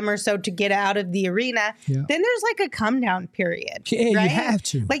for them or so to get out of the arena. Yeah. Then there's like a come down period. Yeah, right? you have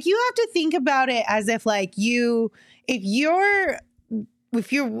to. Like you have to think about it as if like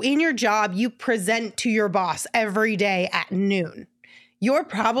if you're in your job, you present to your boss every day at noon. You're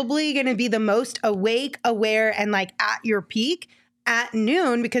probably going to be the most awake, aware, and like at your peak at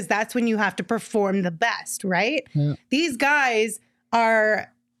noon because that's when you have to perform the best, right? Yeah. These guys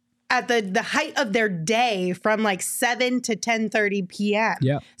are at the height of their day from like 7 to 10:30 p.m.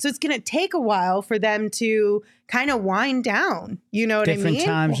 Yeah. So it's going to take a while for them to kind of wind down. You know what I mean? Different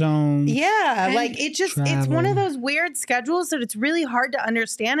time zones. Yeah. And like it's one of those weird schedules that it's really hard to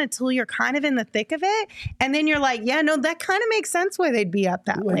understand until you're kind of in the thick of it. And then you're like, yeah, no, that kind of makes sense why they'd be up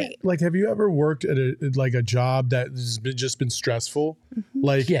that late. Like, have you ever worked at a job that has just been stressful? Mm-hmm.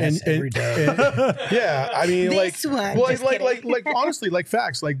 Like, yes, every day. Yeah. I mean, this one, like honestly, like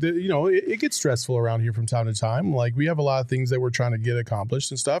facts, like it gets stressful around here from time to time. Like we have a lot of things that we're trying to get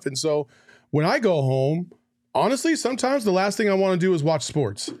accomplished and stuff. And so when I go home, honestly, sometimes the last thing I want to do is watch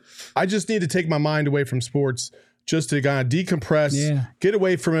sports. I just need to take my mind away from sports just to kind of decompress, get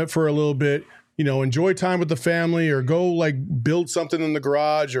away from it for a little bit, enjoy time with the family or go like build something in the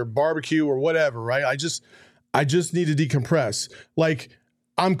garage or barbecue or whatever, right? I just need to decompress. Like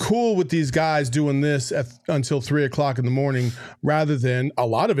I'm cool with these guys doing this until 3:00 in the morning rather than a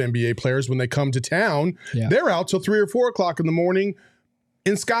lot of NBA players when they come to town, they're out till 3 or 4 o'clock in the morning.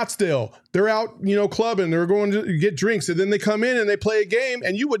 In Scottsdale, they're out, clubbing, they're going to get drinks, and then they come in and they play a game,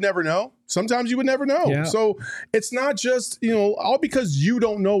 and you would never know. Sometimes you would never know. Yeah. So it's not just, all because you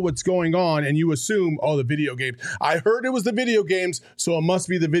don't know what's going on and you assume, the video games. I heard it was the video games, so it must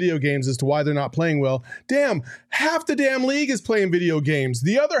be the video games as to why they're not playing well. Damn, half the damn league is playing video games.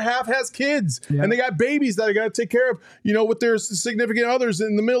 The other half has kids, and they got babies that I got to take care of, with their significant others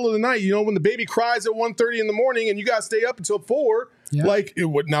in the middle of the night. When the baby cries at 1:30 in the morning and you got to stay up until 4. Yeah. Like,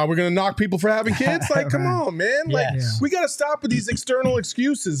 now we're going to knock people for having kids? Like, come on, man. Like, we got to stop with these external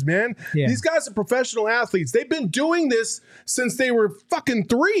excuses, man. Yeah. These guys are professional athletes. They've been doing this since they were fucking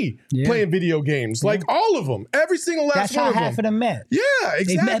 3 playing video games. Like, all of them. Every single last one of them. That's how half of them met. Yeah,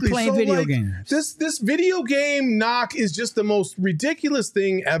 exactly. They met playing video games. This video game knock is just the most ridiculous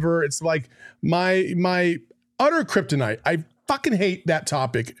thing ever. It's like my utter kryptonite. I fucking hate that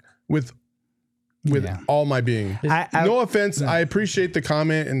topic with all my being. No offense. I appreciate the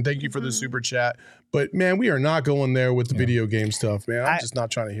comment and thank you for the super chat. But man, we are not going there with the video game stuff, man. I'm just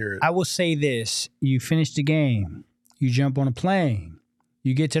not trying to hear it. I will say this. You finish the game. You jump on a plane.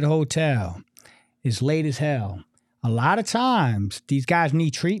 You get to the hotel. It's late as hell. A lot of times, these guys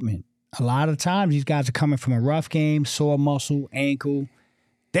need treatment. A lot of times, these guys are coming from a rough game, sore muscle, ankle.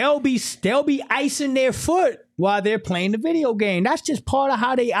 They'll be icing their foot while they're playing the video game. That's just part of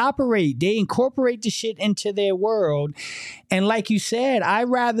how they operate. They incorporate the shit into their world. And like you said, I'd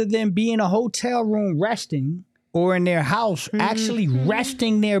rather them be in a hotel room resting or in their house actually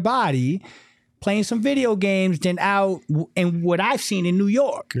resting their body, playing some video games than out in what I've seen in New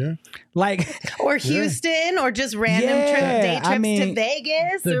York. Yeah. Or Houston or just random day trips to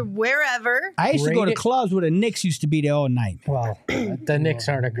Vegas or wherever. I used to go to clubs where the Knicks used to be there all night. Well, the Knicks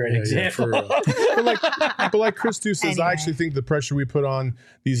aren't a great example. But like Chris too says, anyway. I actually think the pressure we put on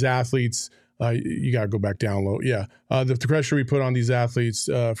these athletes, you got to go back down low. Yeah. The pressure we put on these athletes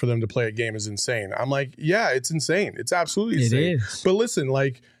for them to play a game is insane. I'm like, yeah, it's insane. It's absolutely insane. It is. But listen,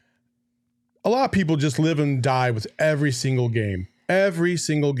 like, a lot of people just live and die with every single game. Every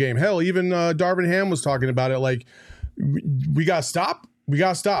single game. Hell, even Darvin Ham was talking about it. Like, we got to stop. We got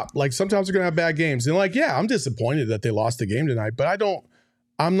to stop. Like, sometimes we're going to have bad games. And like, yeah, I'm disappointed that they lost the game tonight. But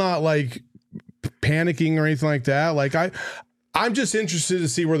I'm not like panicking or anything like that. Like, I'm just interested to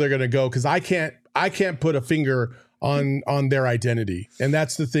see where they're going to go because I can't put a finger on their identity. And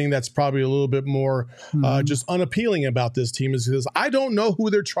that's the thing that's probably a little bit more just unappealing about this team is because I don't know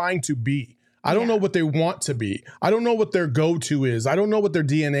who they're trying to be. I don't know what they want to be. I don't know what their go-to is. I don't know what their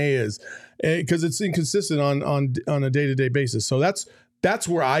DNA is because it's inconsistent on a day-to-day basis. So that's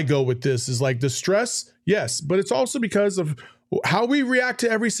where I go with this is like the stress, yes, but it's also because of how we react to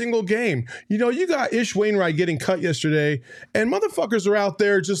every single game. You got Ish Wainwright getting cut yesterday, and motherfuckers are out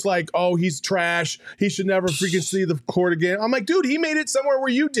there just like, oh, he's trash. He should never freaking see the court again. I'm like, dude, he made it somewhere where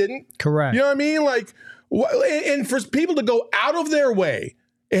you didn't. Correct. You know what I mean? Like, and for people to go out of their way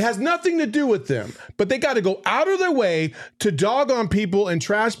It has nothing to do with them, but they got to go out of their way to dog on people and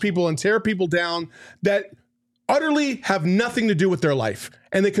trash people and tear people down that utterly have nothing to do with their life.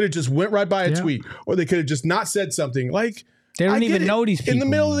 And they could have just went right by a tweet, or they could have just not said something. Like, they don't even know these people. In the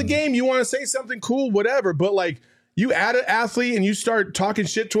middle of the game, you want to say something cool, whatever. But like, you add an athlete and you start talking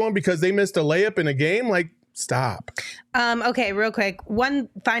shit to them because they missed a layup in a game. Like, stop. Okay, real quick. One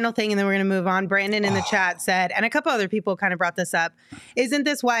final thing, and then we're going to move on. Brandon in the chat said, and a couple other people kind of brought this up, isn't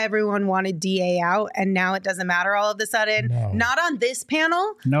this why everyone wanted DA out and now it doesn't matter all of a sudden? No. Not on this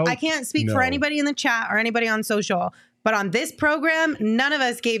panel. No. I can't speak for anybody in the chat or anybody on social, but on this program, none of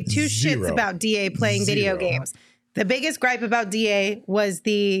us gave two shits about DA playing video games. The biggest gripe about DA was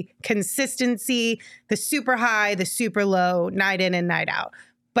the consistency, the super high, the super low, night in and night out.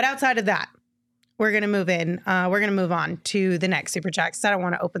 But outside of that, we're going to move in. We're going to move on to the next super chat because I don't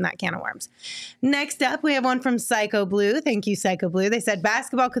want to open that can of worms. Next up, we have one from Psycho Blue. Thank you, Psycho Blue. They said,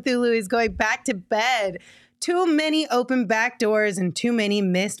 Basketball Cthulhu is going back to bed. Too many open back doors and too many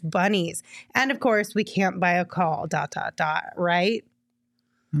missed bunnies. And of course, we can't buy a call, ... right?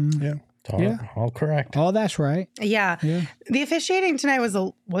 Yeah. All correct. Oh, that's right. Yeah. The officiating tonight was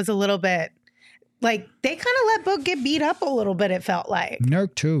a little bit like they kind of let Book get beat up a little bit, it felt like.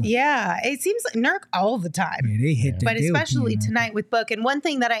 Nurk too. Yeah. It seems like Nurk all the time. Yeah, they hit but especially tonight with Book. And one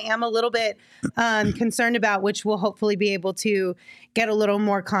thing that I am a little bit concerned about, which we'll hopefully be able to get a little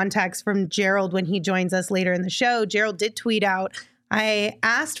more context from Gerald when he joins us later in the show. Gerald did tweet out, I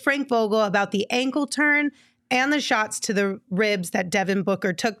asked Frank Vogel about the ankle turn and the shots to the ribs that Devin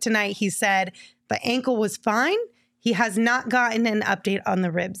Booker took tonight. He said the ankle was fine. He has not gotten an update on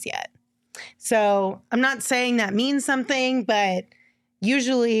the ribs yet. So I'm not saying that means something, but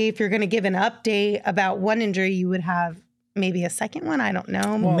usually if you're going to give an update about one injury, you would have maybe a second one. I don't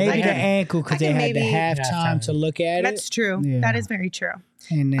know. Well, maybe the ankle because they had to have time to look at it. That's true. Yeah. That is very true.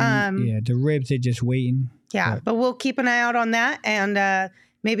 And then, the ribs are just waiting. Yeah, but we'll keep an eye out on that and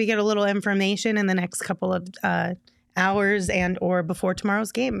maybe get a little information in the next couple of hours and or before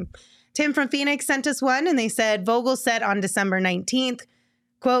tomorrow's game. Tim from Phoenix sent us one, and they said, Vogel said on December 19th,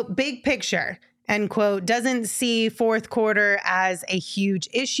 quote, big picture, end quote, doesn't see fourth quarter as a huge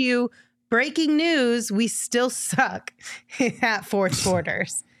issue. Breaking news, we still suck at fourth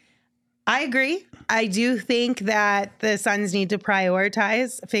quarters. I agree. I do think that the Suns need to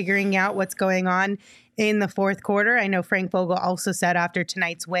prioritize figuring out what's going on in the fourth quarter. I know Frank Vogel also said after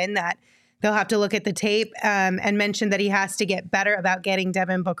tonight's win that they'll have to look at the tape and mention that he has to get better about getting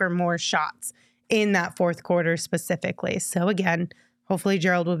Devin Booker more shots in that fourth quarter specifically. So again, hopefully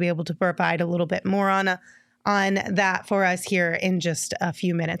Gerald will be able to provide a little bit more on that for us here in just a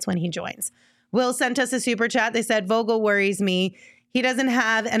few minutes when he joins. Will sent us a super chat. They said, Vogel worries me. He doesn't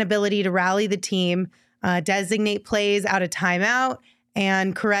have an ability to rally the team, designate plays out of timeout,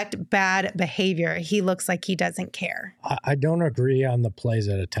 and correct bad behavior. He looks like he doesn't care. I don't agree on the plays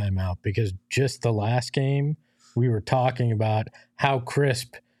at a timeout because just the last game, we were talking about how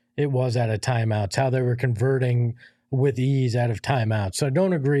crisp it was at a timeout, how they were converting with ease out of timeout. So I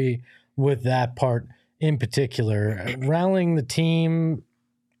don't agree with that part in particular. Rallying the team,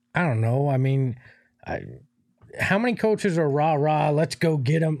 I don't know. I mean, how many coaches are rah-rah, let's go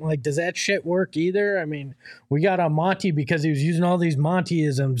get him? Like, does that shit work either? I mean, we got on Monty because he was using all these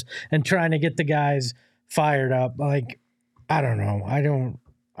Monty-isms and trying to get the guys fired up. Like, I don't know.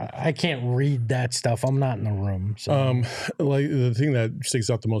 I can't read that stuff. I'm not in the room. So. Like the thing that sticks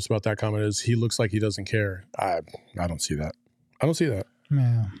out the most about that comment is he looks like he doesn't care. I don't see that. I don't see that.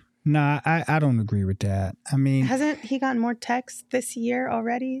 Yeah. No, I don't agree with that. I mean, hasn't he gotten more texts this year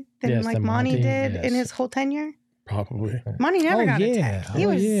already than Monty did in his whole tenure? Probably. Monty never got a text. He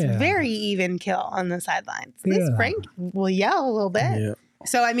was very even kill on the sidelines. At least Frank will yell a little bit. Yeah.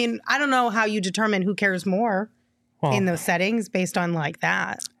 So, I mean, I don't know how you determine who cares more in those settings based on like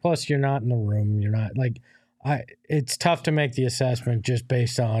that. Plus, you're not in the room. You're not like it's tough to make the assessment just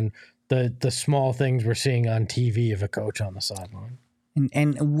based on the small things we're seeing on TV of a coach on the sideline.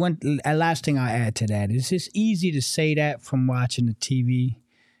 And one last thing I'll add to that is it's easy to say that from watching the TV,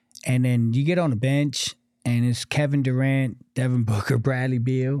 and then you get on the bench and it's Kevin Durant, Devin Booker, Bradley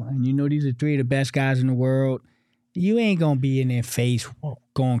Beal, and you know these are three of the best guys in the world. You ain't going to be in their face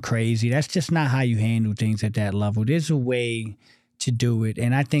going crazy. That's just not how you handle things at that level. There's a way to do it,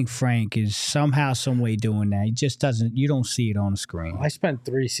 and I think Frank is somehow, some way doing that. He just doesn't – you don't see it on the screen. I spent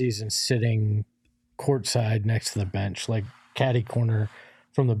 3 seasons sitting courtside next to the bench, like caddy corner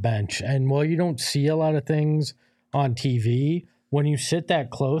from the bench. And while you don't see a lot of things on TV, when you sit that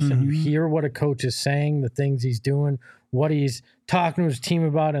close and you hear what a coach is saying, the things he's doing, what he's talking to his team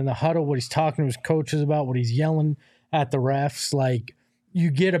about in the huddle, what he's talking to his coaches about, what he's yelling at the refs, like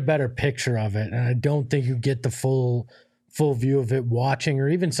you get a better picture of it, and I don't think you get the full view of it watching, or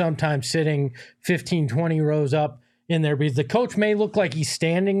even sometimes sitting 15, 20 rows up in there, because the coach may look like he's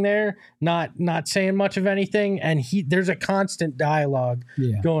standing there, not saying much of anything, and there's a constant dialogue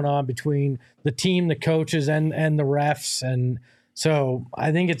going on between the team, the coaches, and the refs, and so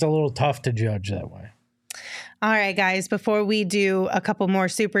I think it's a little tough to judge that way. All right, guys, before we do a couple more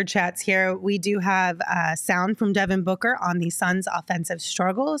super chats here, we do have sound from Devin Booker on the Suns' offensive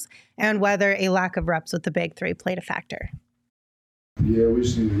struggles and whether a lack of reps with the big three played a factor. Yeah, we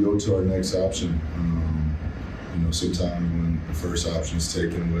just need to go to our next option. Sometimes when the first option is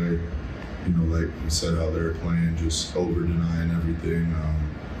taken away, like we said out there, playing just over denying everything,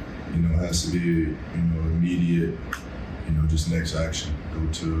 it has to be, immediate, just next action. Go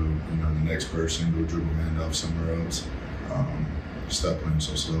to, the next person, go dribble handoff somewhere else. Stop playing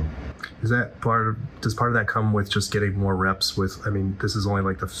so slow. Does part of that come with just getting more reps with, this is only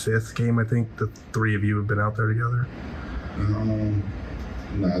like the 5th game, I think, the 3 of you have been out there together? No,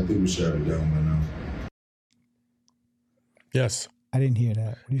 I think we should have it down by now. Yes. I didn't hear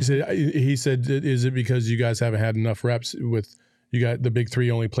that. He said, is it because you guys haven't had enough reps with, you got the big three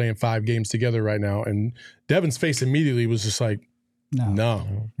only playing 5 games together right now? And Devin's face immediately was just like,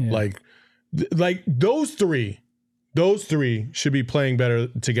 no. Yeah. Like those three should be playing better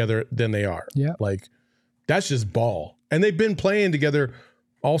together than they are. Yeah. Like that's just ball. And they've been playing together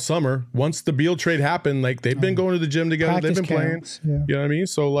all summer. Once the Beal trade happened, like they've been going to the gym together. Practice They've been counts. playing. Yeah. You know what I mean?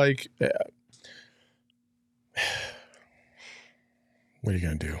 So like, what are you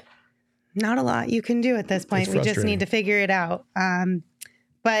going to do? Not a lot you can do at this point. We just need to figure it out.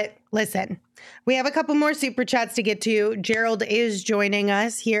 But listen, we have a couple more super chats to get to. Gerald is joining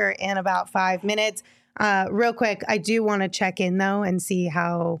us here in about 5 minutes. Real quick, I do want to check in, though, and see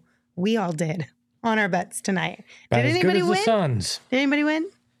how we all did on our bets tonight. About Did anybody win? The Suns. Did anybody win?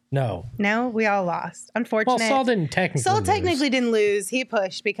 No. No, we all lost. Unfortunate. Well, Saul technically didn't lose. He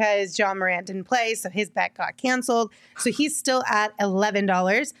pushed because John Morant didn't play, so his bet got canceled. So he's still at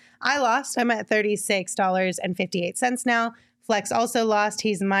 $11. I lost. I'm at $36.58 now. Flex also lost.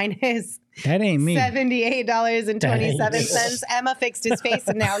 He's minus that ain't me. $78.27. Emma fixed his face,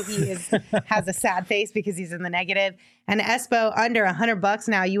 and now he has a sad face because he's in the negative. And Espo under $100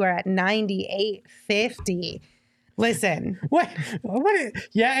 now. You are at $98.50. Listen. What?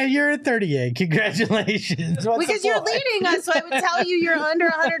 Yeah, you're at 38. Congratulations. Because you're leading us, so I would tell you you're under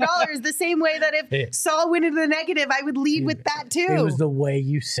 $100 the same way that if Saul went into the negative, I would lead with that too. It was the way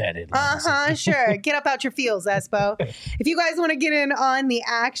you said it. Sure. Get up out your feels, Espo. If you guys want to get in on the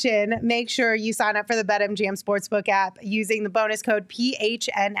action, make sure you sign up for the BetMGM Sportsbook app using the bonus code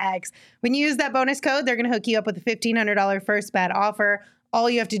PHNX. When you use that bonus code, they're going to hook you up with a $1,500 first bet offer. All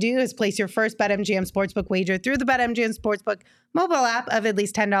you have to do is place your first BetMGM Sportsbook wager through the BetMGM Sportsbook mobile app of at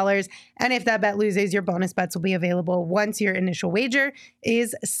least $10. And if that bet loses, your bonus bets will be available once your initial wager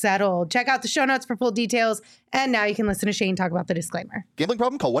is settled. Check out the show notes for full details. And now you can listen to Shane talk about the disclaimer. Gambling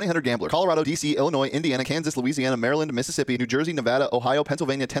problem? Call 1-800-GAMBLER. Colorado, D.C., Illinois, Indiana, Kansas, Louisiana, Maryland, Mississippi, New Jersey, Nevada, Ohio,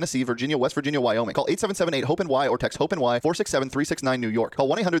 Pennsylvania, Tennessee, Virginia, West Virginia, Wyoming. Call 877-8-HOPE-NY or text HOPE-NY 467-369 New York. Call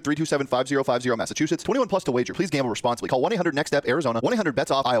 1-800-327-5050 Massachusetts. 21 plus to wager. Please gamble responsibly. Call 1-800-NEXT-STEP Arizona.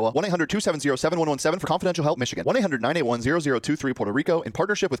 1-800-BETS-OFF Iowa. 1-800-270-7117 for confidential help Michigan. 1-800-981-0023 Puerto Rico in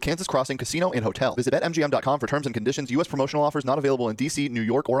partnership with Kansas Crossing Casino and Hotel. Visit BetMGM.com for terms and conditions. U.S. promotional offers not available in D.C., New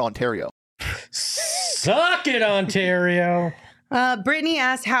York, or Ontario. Suck it, Ontario. Brittany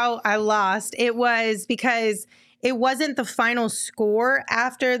asked how I lost. It was because it wasn't the final score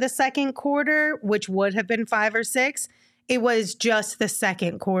after the second quarter, which would have been 5 or 6. It was just the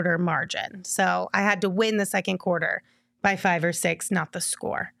second quarter margin. So I had to win the second quarter by 5 or 6, not the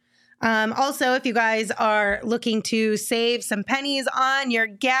score. Also, if you guys are looking to save some pennies on your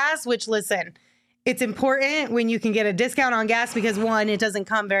gas, which, listen, it's important when you can get a discount on gas because, 1, it doesn't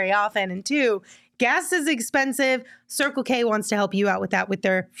come very often, and 2, gas is expensive. Circle K wants to help you out with that with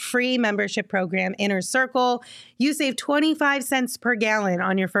their free membership program, Inner Circle. You save 25 cents per gallon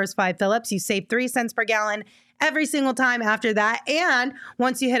on your first 5 fill-ups. You save 3 cents per gallon every single time after that. And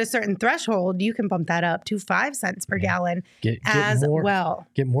once you hit a certain threshold, you can bump that up to 5 cents per gallon well.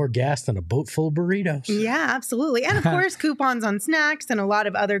 Get more gas than a boat full of burritos. Yeah, absolutely. And of course, coupons on snacks and a lot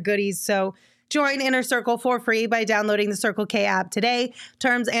of other goodies. So join Inner Circle for free by downloading the Circle K app today.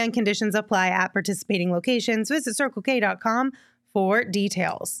 Terms and conditions apply at participating locations. Visit CircleK.com for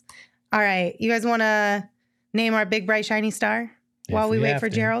details. All right. You guys want to name our big, bright, shiny star while we wait for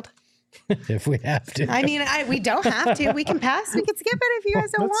Gerald? If we have to. I mean, we don't have to. We can pass. We can skip it if you guys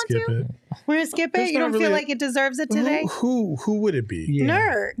don't want to. We're going to skip it. You don't feel like it deserves it today? Who would it be?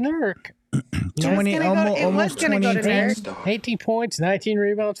 Yeah. Nurk. almost 20 18 points, 19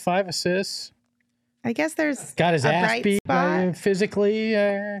 rebounds, 5 assists. I guess there's got his ass bright beat spot. physically.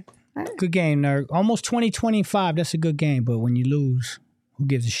 Good game, Nurk. Almost 20-25. That's a good game, but when you lose, who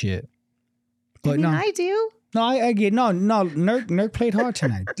gives a shit? But I do. No, I get no. Nurk played hard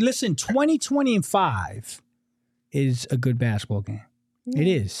tonight. Listen, 20-25 is a good basketball game. It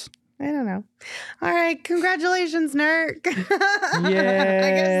is. I don't know. All right, congratulations, Nurk. Yeah.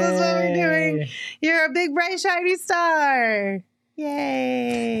 I guess that's what we're doing. You're a big, bright, shiny star.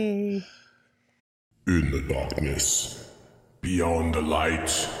 Yay. In the darkness, beyond the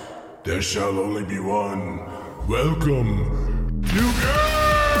light, there shall only be one. Welcome to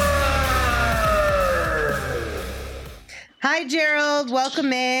Hi, Gerald.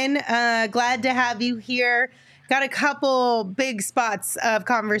 Welcome in. Glad to have you here. Got a couple big spots of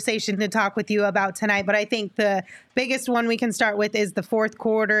conversation to talk with you about tonight, but I think the biggest one we can start with is the fourth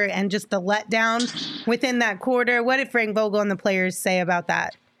quarter and just the letdown within that quarter. What did Frank Vogel and the players say about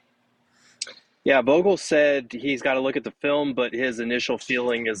that? Yeah, Vogel said he's got to look at the film, but his initial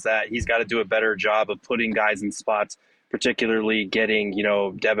feeling is that he's got to do a better job of putting guys in spots, particularly getting,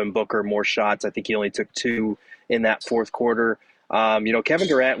 Devin Booker more shots. I think he only took 2 in that fourth quarter. Kevin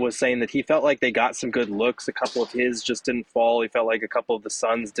Durant was saying that he felt like they got some good looks. A couple of his just didn't fall. He felt like a couple of the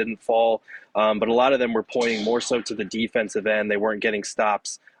Suns didn't fall. But a lot of them were pointing more so to the defensive end. They weren't getting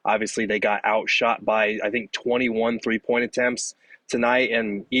stops. Obviously, they got outshot by, I think, 21 three-point attempts tonight.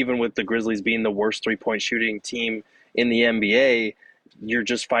 And even with the Grizzlies being the worst three-point shooting team in the NBA, you're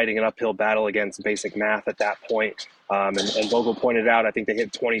just fighting an uphill battle against basic math at that point. And Vogel pointed out, I think they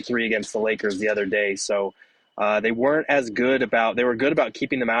hit 23 against the Lakers the other day. So they weren't as good about – they were good about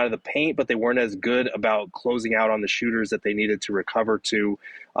keeping them out of the paint, but they weren't as good about closing out on the shooters that they needed to recover to.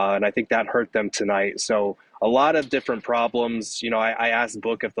 And I think that hurt them tonight. So a lot of different problems. I asked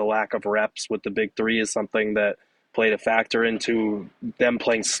Book if the lack of reps with the big three is something that played a factor into them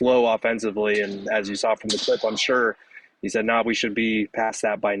playing slow offensively. And as you saw from the clip, I'm sure he said, no, we should be past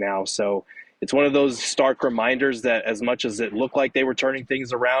that by now. So it's one of those stark reminders that as much as it looked like they were turning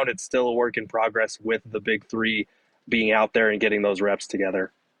things around, it's still a work in progress with the big three being out there and getting those reps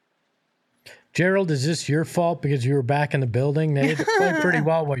together. Gerald, is this your fault because you were back in the building? They played pretty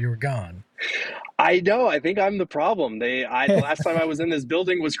well while you were gone. I know. I think I'm the problem. The last time I was in this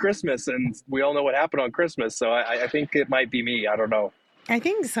building was Christmas, and we all know what happened on Christmas. So I think it might be me. I don't know. I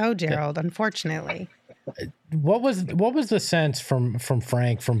think so, Gerald, unfortunately. What was the sense from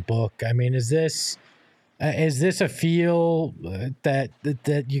Frank, from Book? I mean, is this a feel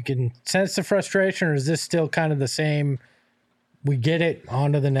that you can sense the frustration, or is this still kind of the same? We get it.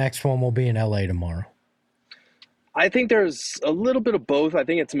 On to the next one. We'll be in LA tomorrow. I think there's a little bit of both. I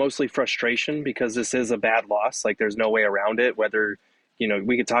think it's mostly frustration because this is a bad loss. Like, there's no way around it. Whether,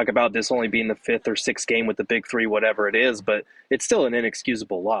 we could talk about this only being the 5th or 6th game with the big three, whatever it is, but it's still an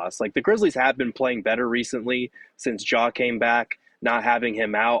inexcusable loss. Like, the Grizzlies have been playing better recently since Ja came back. Not having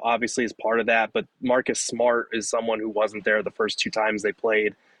him out obviously is part of that, but Marcus Smart is someone who wasn't there the first 2 times they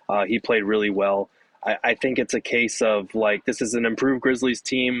played. He played really well. I think it's a case of, like, this is an improved Grizzlies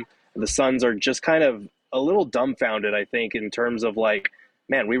team. The Suns are just kind of a little dumbfounded, I think, in terms of, like,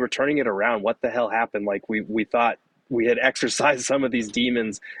 man, we were turning it around. What the hell happened? Like, we thought we had exercised some of these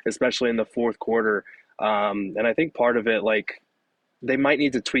demons, especially in the fourth quarter. And I think part of it, like, they might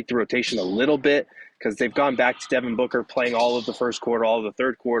need to tweak the rotation a little bit because they've gone back to Devin Booker playing all of the first quarter, all of the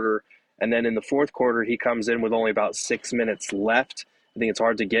third quarter. And then in the fourth quarter, he comes in with only about 6 minutes left. I think it's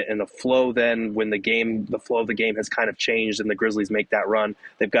hard to get in the flow then when the flow of the game has kind of changed and the Grizzlies make that run.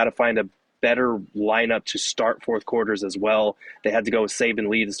 They've got to find a better lineup to start fourth quarters as well. They had to go with Saban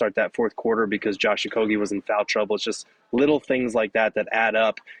Lee to start that fourth quarter because Josh Okogie was in foul trouble. It's just little things like that add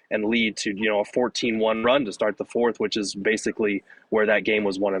up and lead to, a 14-1 run to start the fourth, which is basically where that game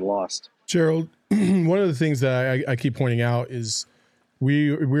was won and lost. Gerald, one of the things that I keep pointing out is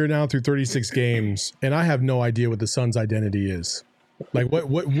we're now through 36 games, and I have no idea what the Suns' identity is. Like,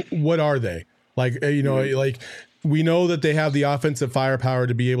 what are they? Like, like, we know that they have the offensive firepower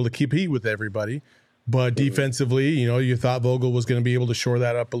to be able to compete with everybody, but defensively, you thought Vogel was going to be able to shore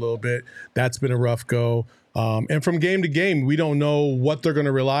that up a little bit. That's been a rough go. And from game to game, we don't know what they're going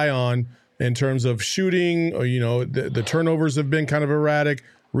to rely on in terms of shooting, or, the turnovers have been kind of erratic,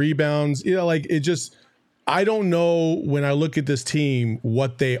 rebounds, I don't know when I look at this team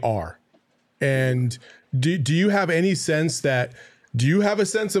what they are. And do you have any sense do you have a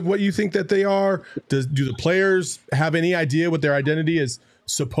sense of what you think that they are? Do the players have any idea what their identity is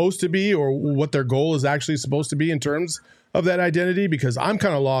supposed to be or what their goal is actually supposed to be in terms of that identity? Because I'm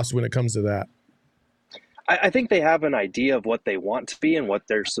kind of lost when it comes to that. I think they have an idea of what they want to be and what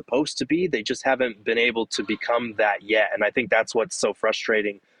they're supposed to be. They just haven't been able to become that yet. And I think that's what's so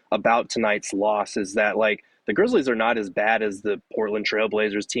frustrating about tonight's loss is that, like, the Grizzlies are not as bad as the Portland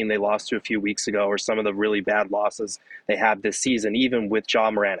Trailblazers team they lost to a few weeks ago, or some of the really bad losses they have this season, even with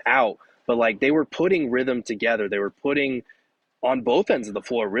Ja Morant out. But, like, they were putting rhythm together. They were putting on both ends of the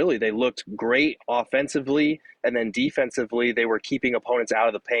floor, really. They looked great offensively, and then defensively, they were keeping opponents out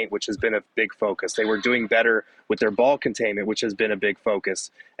of the paint, which has been a big focus. They were doing better with their ball containment, which has been a big focus.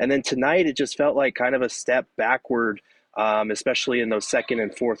 And then tonight, it just felt like kind of a step backward, especially in those second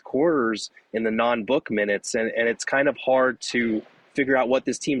and fourth quarters in the non-book minutes. And it's kind of hard to figure out what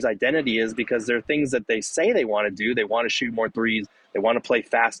this team's identity is, because there are things that they say they want to do. They want to shoot more threes. They want to play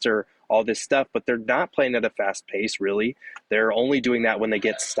faster, all this stuff, but they're not playing at a fast pace, really. They're only doing that when they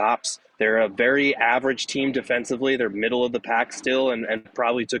get stops. They're a very average team defensively. They're middle of the pack still, and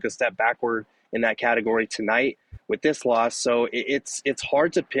probably took a step backward in that category tonight with this loss. So it's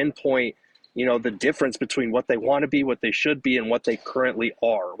hard to pinpoint, the difference between what they want to be, what they should be, and what they currently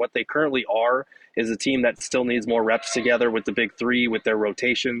are. What they currently are is a team that still needs more reps together with the big three, with their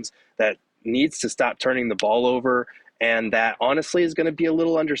rotations, that needs to stop turning the ball over, and that honestly is going to be a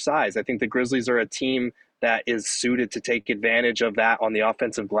little undersized. I think the Grizzlies are a team that is suited to take advantage of that on the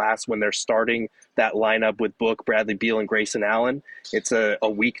offensive glass when they're starting that lineup with Book, Bradley Beal, and Grayson Allen. It's a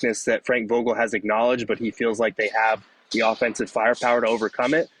weakness that Frank Vogel has acknowledged, but he feels like they have the offensive firepower to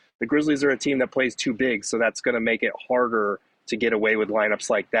overcome it. The Grizzlies are a team that plays too big, so that's going to make it harder to get away with lineups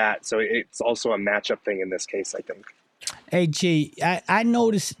like that. So it's also a matchup thing in this case, I think. Hey, G, I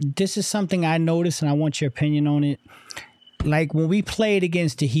noticed, this is something I noticed, and I want your opinion on it. Like, when we played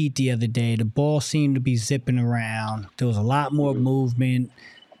against the Heat the other day, the ball seemed to be zipping around. There was a lot more movement,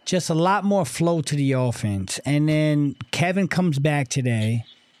 just a lot more flow to the offense. And then Kevin comes back today,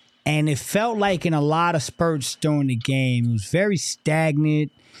 and it felt like in a lot of spurts during the game, it was very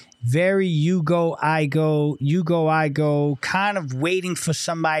stagnant, very you go, I go, you go, I go, kind of waiting for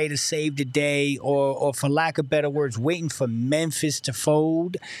somebody to save the day, or for lack of better words, waiting for Memphis to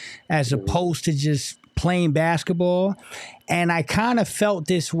fold, as opposed to just playing basketball. And I kind of felt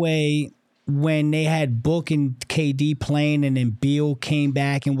this way when they had Book and KD playing, and then Beal came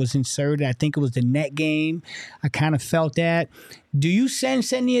back and was inserted. I think it was the net game. I kind of felt that. Do you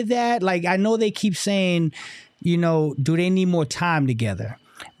sense any of that? Like, I know they keep saying, do they need more time together?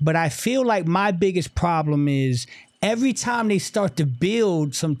 But I feel like my biggest problem is every time they start to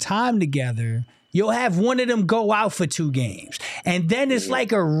build some time together, you'll have one of them go out for 2 games. And then it's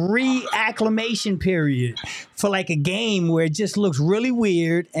like a reacclimation period for like a game where it just looks really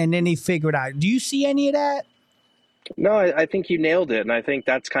weird, and then they figure it out. Do you see any of that? No, I think you nailed it. And I think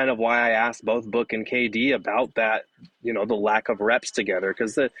that's kind of why I asked both Book and KD about that, the lack of reps together.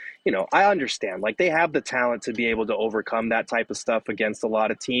 Because, I understand. Like, they have the talent to be able to overcome that type of stuff against a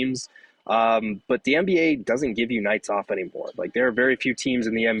lot of teams. But the NBA doesn't give you nights off anymore. Like, there are very few teams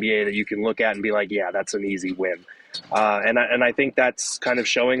in the NBA that you can look at and be like, yeah, that's an easy win. And I think that's kind of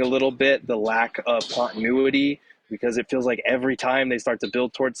showing a little bit the lack of continuity, because it feels like every time they start to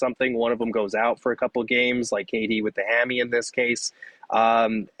build towards something, one of them goes out for a couple of games, like KD with the hammy in this case.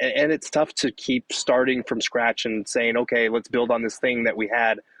 And it's tough to keep starting from scratch and saying, okay, let's build on this thing that we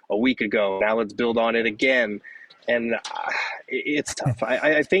had a week ago. Now let's build on it again. And it's tough.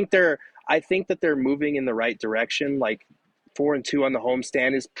 I think that they're moving in the right direction. Like, 4-2 on the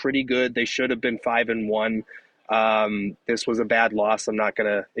homestand is pretty good. They should have been 5-1. This was a bad loss. I'm not going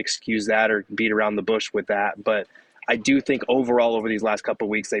to excuse that or beat around the bush with that. But I do think overall over these last couple of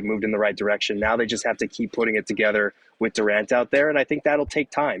weeks, they've moved in the right direction. Now they just have to keep putting it together with Durant out there. And I think that'll take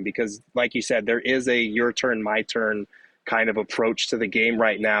time because, like you said, there is a your turn, my turn kind of approach to the game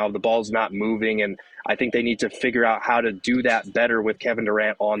right now. The ball's not moving. And I think they need to figure out how to do that better with Kevin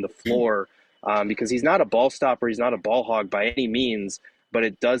Durant on the floor because he's not a ball stopper. He's not a ball hog by any means. But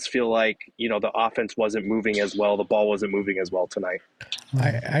it does feel like, the offense wasn't moving as well. The ball wasn't moving as well tonight.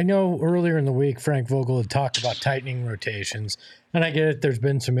 I know earlier in the week, Frank Vogel had talked about tightening rotations. And I get it, there's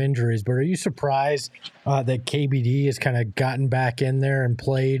been some injuries. But are you surprised that KBD has kind of gotten back in there and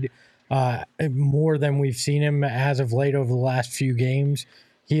played more than we've seen him as of late over the last few games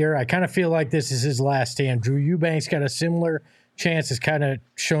here? I kind of feel like this is his last stand. Drew Eubanks got a similar chance, has kind of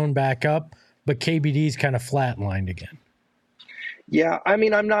shown back up. But KBD's kind of flatlined again. Yeah, I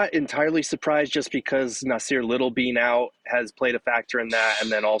mean, I'm not entirely surprised just because Nasir Little being out has played a factor in that.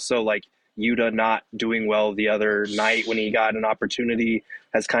 And then also like Yuta not doing well the other night when he got an opportunity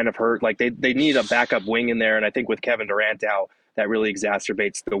has kind of hurt. Like they need a backup wing in there. And I think with Kevin Durant out, that really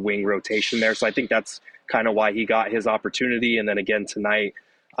exacerbates the wing rotation there. So I think that's kind of why he got his opportunity. And then again tonight,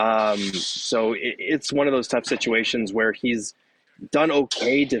 So it's one of those tough situations where he's done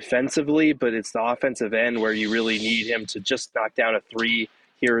okay defensively, but it's the offensive end where you really need him to just knock down a three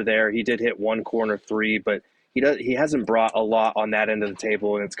here or there. He did hit one corner three, but he hasn't brought a lot on that end of the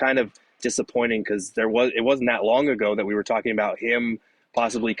table, and it's kind of disappointing because it wasn't that long ago that we were talking about him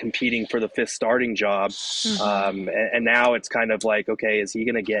possibly competing for the fifth starting job. And now it's kind of like, okay, is he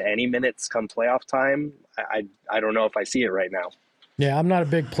going to get any minutes come playoff time? I don't know if I see it right now. Yeah, I'm not a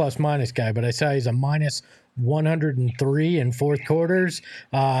big plus minus guy, but I saw he's a minus 103 in fourth quarters.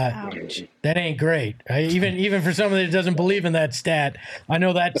 That ain't great. Even for someone that doesn't believe in that stat, I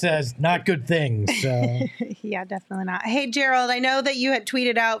know that says not good things. So. Yeah, definitely not. Hey, Gerald, I know that you had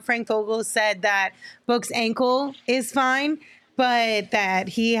tweeted out Frank Vogel said that Book's ankle is fine, but that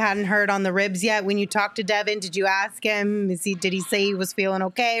he hadn't heard on the ribs yet. When you talked to Devin, did you ask him? Did he say he was feeling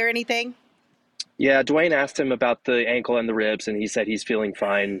okay or anything? Yeah, Dwayne asked him about the ankle and the ribs, and he said he's feeling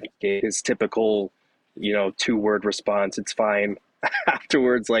fine. Gave his typical, 2-word response. It's fine.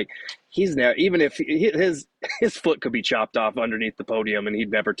 Afterwards, like he's now, even if his foot could be chopped off underneath the podium, and he'd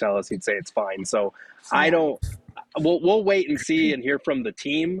never tell us. He'd say it's fine. So we'll wait and see and hear from the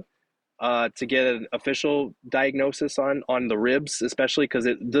team to get an official diagnosis on the ribs, especially because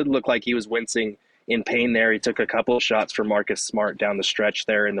it did look like he was wincing in pain there. He took a couple of shots for Marcus Smart down the stretch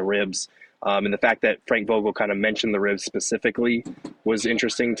there in the ribs. And the fact that Frank Vogel kind of mentioned the ribs specifically was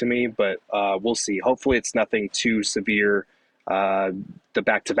interesting to me, but we'll see. Hopefully it's nothing too severe. The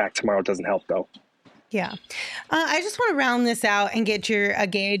back-to-back tomorrow doesn't help, though. Yeah. I just want to round this out and get a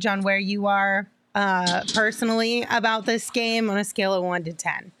gauge on where you are personally about this game on a scale of 1 to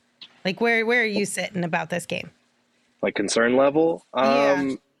 10. Like, where are you sitting about this game? Like concern level?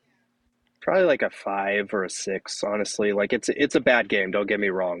 Yeah. Probably like a 5 or a 6, honestly. Like it's a bad game, don't get me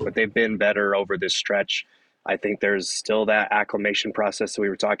wrong, but they've been better over this stretch. I think there's still that acclimation process that we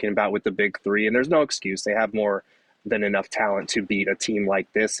were talking about with the big three, and there's no excuse. They have more than enough talent to beat a team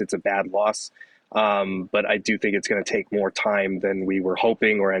like this. It's a bad loss. But I do think it's going to take more time than we were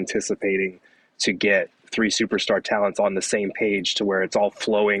hoping or anticipating to get 3 superstar talents on the same page to where it's all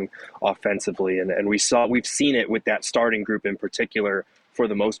flowing offensively. And we've seen it with that starting group in particular for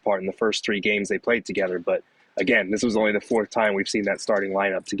the most part in the first 3 games they played together. But again, this was only the 4th time we've seen that starting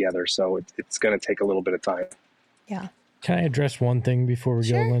lineup together. So it's going to take a little bit of time. Yeah. Can I address one thing before we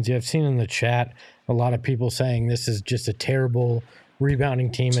go, Lindsay? I've seen in the chat a lot of people saying this is just a terrible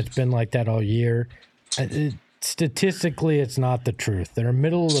rebounding team. It's been like that all year. Statistically, it's not the truth. They're a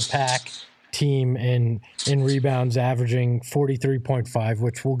middle of the pack team in rebounds, averaging 43.5,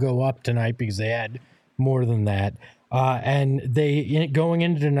 which will go up tonight because they had more than that. And they, going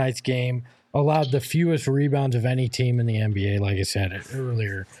into tonight's game, allowed the fewest rebounds of any team in the NBA, like I said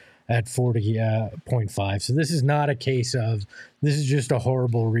earlier, at 40.5. So this is not a case of this is just a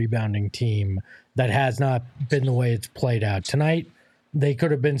horrible rebounding team that has not been the way it's played out. Tonight, they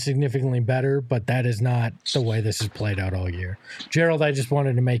could have been significantly better, but that is not the way this has played out all year. Gerald, I just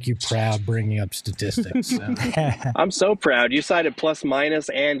wanted to make you proud bringing up statistics. So. I'm so proud. You cited plus minus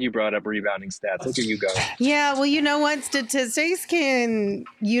and you brought up rebounding stats. Look at you go. Yeah, well, you know what? Statistics can,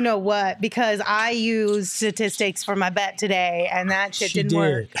 you know what? Because I used statistics for my bet today, and that shit didn't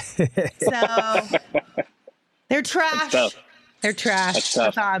work. So they're trash. They're trash.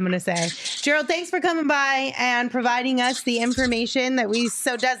 That's all I'm going to say. Gerald, thanks for coming by and providing us the information that we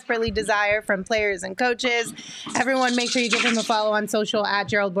so desperately desire from players and coaches. Everyone, make sure you give him a follow on social at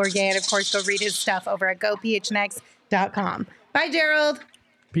Gerald Bourguet. And, of course, go read his stuff over at gophnx.com. Bye, Gerald.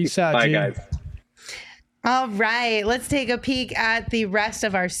 Peace out, Bye, G. guys. All right. Let's take a peek at the rest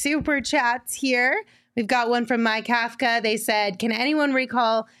of our super chats here. We've got one from Mike Kafka. They said, can anyone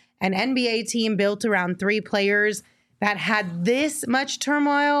recall an NBA team built around 3 players that had this much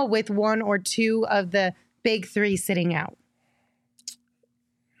turmoil with 1 or 2 of the big 3 sitting out?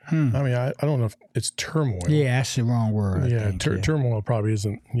 I mean, I don't know if it's turmoil. Yeah, that's the wrong word. Yeah, turmoil probably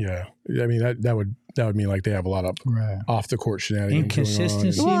isn't. Yeah, I mean that would mean like they have a lot of off the court shenanigans.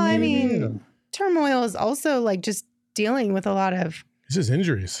 Inconsistency. Well, I mean, turmoil is also like just dealing with a lot of. It's just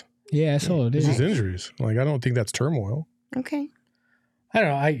injuries. Yeah, that's all it is. It's just injuries. Like I don't think that's turmoil. Okay. I don't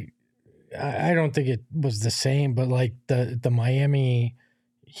know. I don't think it was the same, but like the Miami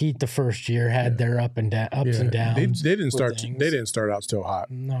Heat the first year had their ups and downs. They didn't start. They didn't start out still hot.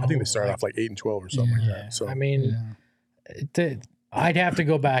 No, I think they started off like 8-12 or something like that. So I mean, I'd have to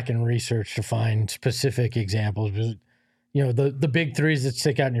go back and research to find specific examples. But, you know, the big 3s that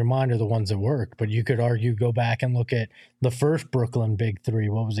stick out in your mind are the ones that work. But you could argue, go back and look at the first Brooklyn big 3.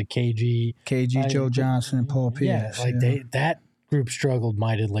 What was it? KG, Joe Johnson, and Paul Pierce. Yeah, that group struggled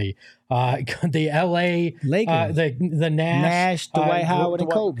mightily. The LA Lakers, the Nash, Dwight Howard, and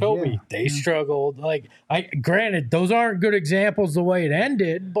Kobe. They struggled. Like, granted, those aren't good examples the way it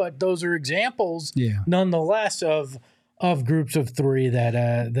ended, but those are examples, nonetheless, of groups of three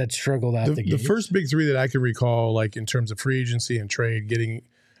that struggled out the gate. The first big three that I can recall, like in terms of free agency and trade, getting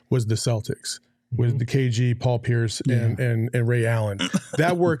was the Celtics with the KG, Paul Pierce, and Ray Allen.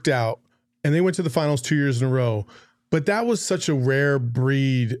 That worked out, and they went to the finals 2 years in a row. But that was such a rare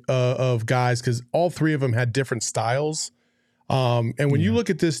breed of guys because all three of them had different styles. And when you look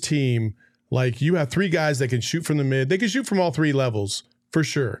at this team, like you have three guys that can shoot from the mid. They can shoot from all three levels for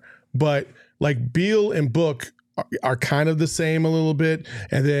sure. But like Beal and Book are kind of the same a little bit.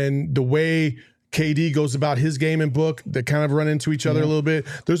 And then the way KD goes about his game and Book, they kind of run into each other a little bit.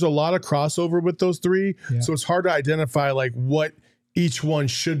 There's a lot of crossover with those three. Yeah. So it's hard to identify like what each one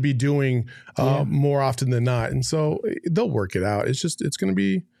should be doing more often than not. And so they'll work it out. It's going to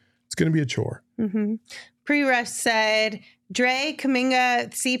be a chore. Mm-hmm. Pre-rush said, Dre, Kuminga,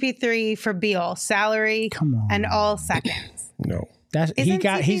 CP3 for Beal, salary and all seconds. No.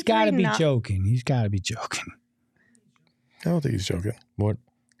 He's got to be joking. He's got to be joking. I don't think he's joking. What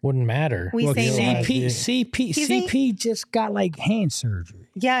wouldn't matter? CP just got like hand surgery.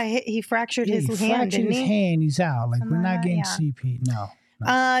 Yeah, he fractured his hand, didn't he? His hand, he's out. Like, we're not getting CP. No.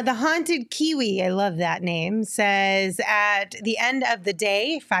 The Haunted Kiwi, I love that name, says, at the end of the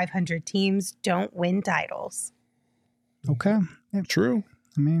day, 500 teams don't win titles. Okay. True.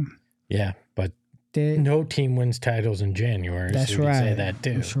 I mean. Yeah, but no team wins titles in January. That's so you right. Can say that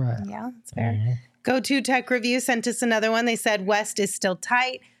too. That's right. Yeah, that's fair. Go-To Tech Review sent us another one. They said, West is still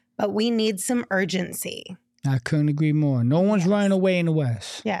tight, but we need some urgency. I couldn't agree more. No one's running away in the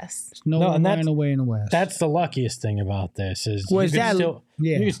West. Yes. No one running away in the West. That's the luckiest thing about this is you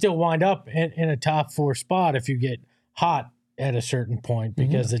can still wind up in a top four spot if you get hot at a certain point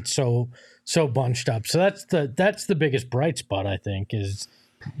because it's so bunched up. So that's the biggest bright spot, I think, is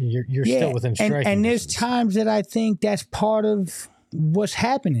you're still within striking and there's distance. times that I think that's part of what's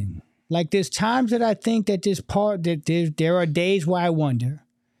happening. Like there's times that I think that there are days where I wonder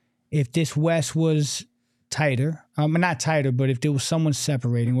if this West was tighter, not tighter, but if there was someone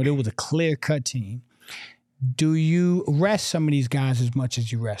separating, or there was a clear-cut team, do you rest some of these guys as much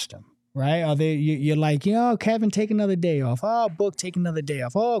as you rest them, right? Are they? You're like, Kevin, take another day off. Oh, Book, take another day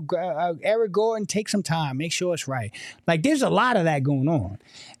off. Oh, Eric Gordon, take some time. Make sure it's right. Like, there's a lot of that going on.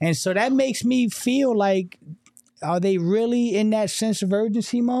 And so that makes me feel like, are they really in that sense of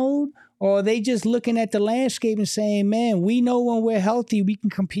urgency mode? Or are they just looking at the landscape and saying, man, we know when we're healthy, we can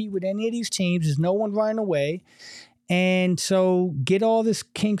compete with any of these teams. There's no one running away. And so get all this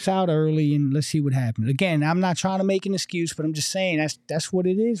kinks out early and let's see what happens. Again, I'm not trying to make an excuse, but I'm just saying that's what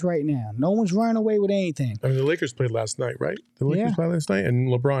it is right now. No one's running away with anything. I mean, the Lakers played last night, right? The Lakers played last night. And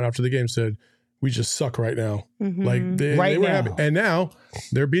LeBron, after the game, said, we just suck right now. Mm-hmm. Like they were happy. And now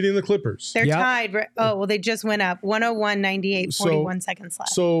they're beating the Clippers. They're tied. Oh, well, they just went up 101-98, 41 seconds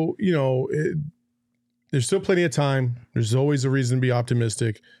left. So, there's still plenty of time. There's always a reason to be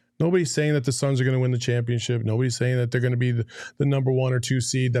optimistic. Nobody's saying that the Suns are going to win the championship. Nobody's saying that they're going to be the number 1 or 2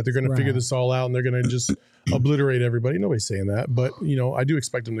 seed, that they're going to figure this all out and they're going to just obliterate everybody. Nobody's saying that. But, I do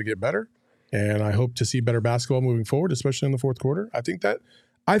expect them to get better. And I hope to see better basketball moving forward, especially in the fourth quarter. I think that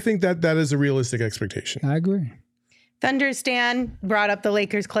is a realistic expectation. I agree. Thunder Stan brought up the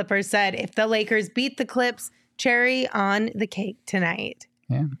Lakers Clippers, said if the Lakers beat the Clips, cherry on the cake tonight.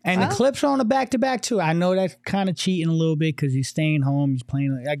 Yeah. And the Clips are on a back-to-back too. I know that's kind of cheating a little bit because he's staying home. He's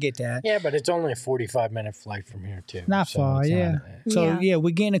playing. I get that. Yeah, but it's only a 45-minute flight from here too. Not far, yeah.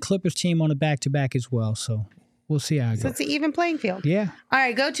 We're getting a Clippers team on a back-to-back as well. So we'll see how it goes. So it's an even playing field. Yeah. All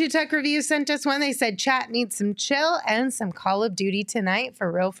right, Go-To Tech Review sent us one. They said chat needs some chill and some Call of Duty tonight.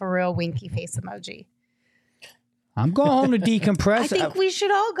 For real, winky face emoji. I'm going home to decompress. I think we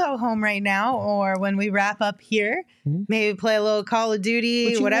should all go home right now, or when we wrap up here, maybe play a little Call of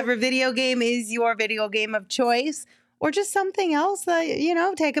Duty, whatever video game is your video game of choice, or just something else that,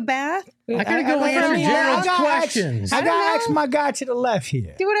 take a bath. I gotta go answer Gerald's questions. I gotta ask my guy to the left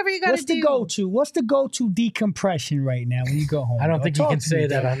here. Do whatever you gotta do. What's the go-to decompression right now when you go home? I don't think you can say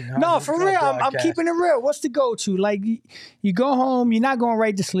that. No, for real. I'm keeping it real. What's the go-to? Like, you go home, you're not going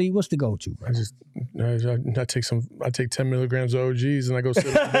right to sleep. What's the go-to, bro? I take 10 milligrams of OGs and I go sit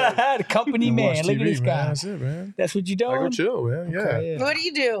in bed. The company man. Look at this guy. That's it, man. That's what you doing? I go chill, man. Yeah. Okay, yeah. What do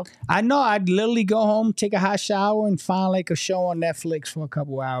you do? I know. I'd literally go home, take a hot shower, and find like a show on Netflix for a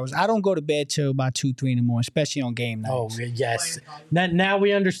couple hours. I don't go to bed till about 2-3 in the morning, especially on game nights. Oh, yes. Now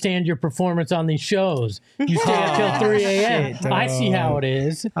we understand your performance on these shows. You stay up till 3 a.m. I see how it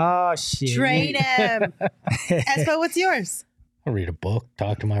is. Oh, shit. Trade him. Espo, what's yours? I'll read a book,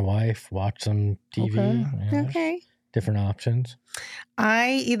 talk to my wife, watch some TV. Okay. Different options.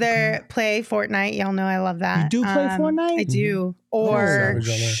 I either play Fortnite. Y'all know I love that. You do play Fortnite? I do. Or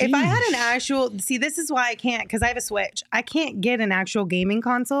if I had an Sheesh. actual, see, this is why I can't, because I have a Switch. I can't get an actual gaming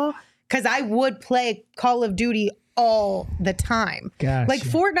console because I would play Call of Duty all the time. Gotcha. Like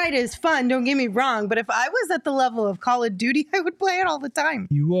Fortnite is fun, don't get me wrong, but if I was at the level of Call of Duty, I would play it all the time.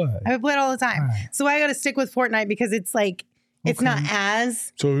 You would. I would play it all the time. Right. So I got to stick with Fortnite because it's like, it's not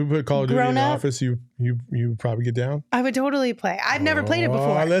as So if we put Call of Duty in grown the up. office, you would probably get down? I would totally play. I've never played it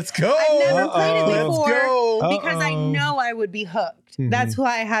before. Oh, let's go. I've never played it Let's before go. because I know I would be hooked. That's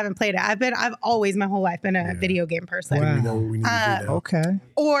why I haven't played it. I've always my whole life been a video game person. Wow. We know what we need to do now. Okay.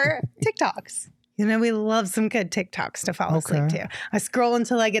 Or TikToks. You know, we love some good TikToks to fall asleep to. I scroll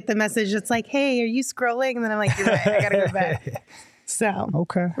until I get the message that's like, hey, are you scrolling? And then I'm like, you're right, I gotta go to bed. So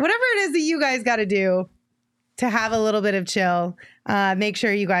Okay. whatever it is that you guys got to do to have a little bit of chill, make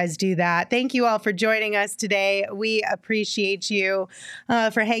sure you guys do that. Thank you all for joining us today. We appreciate you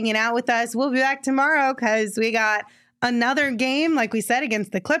for hanging out with us. We'll be back tomorrow because we got another game, like we said,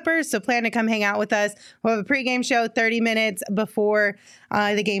 against the Clippers. So plan to come hang out with us. We'll have a pregame show 30 minutes before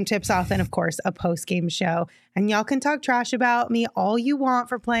the game tips off. And of course, a postgame show. And y'all can talk trash about me all you want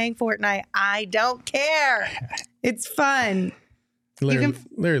for playing Fortnite. I don't care. It's fun.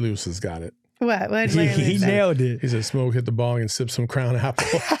 Larry Lewis has got it. What? What did Larry He Lewis say? nailed it. He said, smoke, hit the bong, and sip some Crown Apple.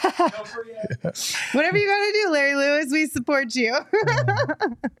 Whatever you got to do, Larry Lewis, we support you.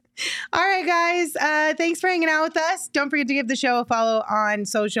 All right, guys. Thanks for hanging out with us. Don't forget to give the show a follow on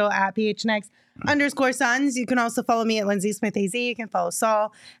social at PHNX_Suns. You can also follow me at Lindsay Smith AZ. You can follow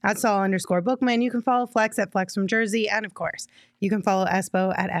Saul at Saul_Bookman. You can follow Flex at Flex from Jersey. And of course, you can follow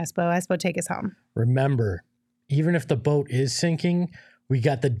Espo at Espo. Espo, take us home. Remember, even if the boat is sinking, we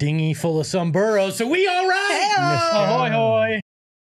got the dinghy full of sunburros, so we all right. Hey-o. Ahoy, hoy.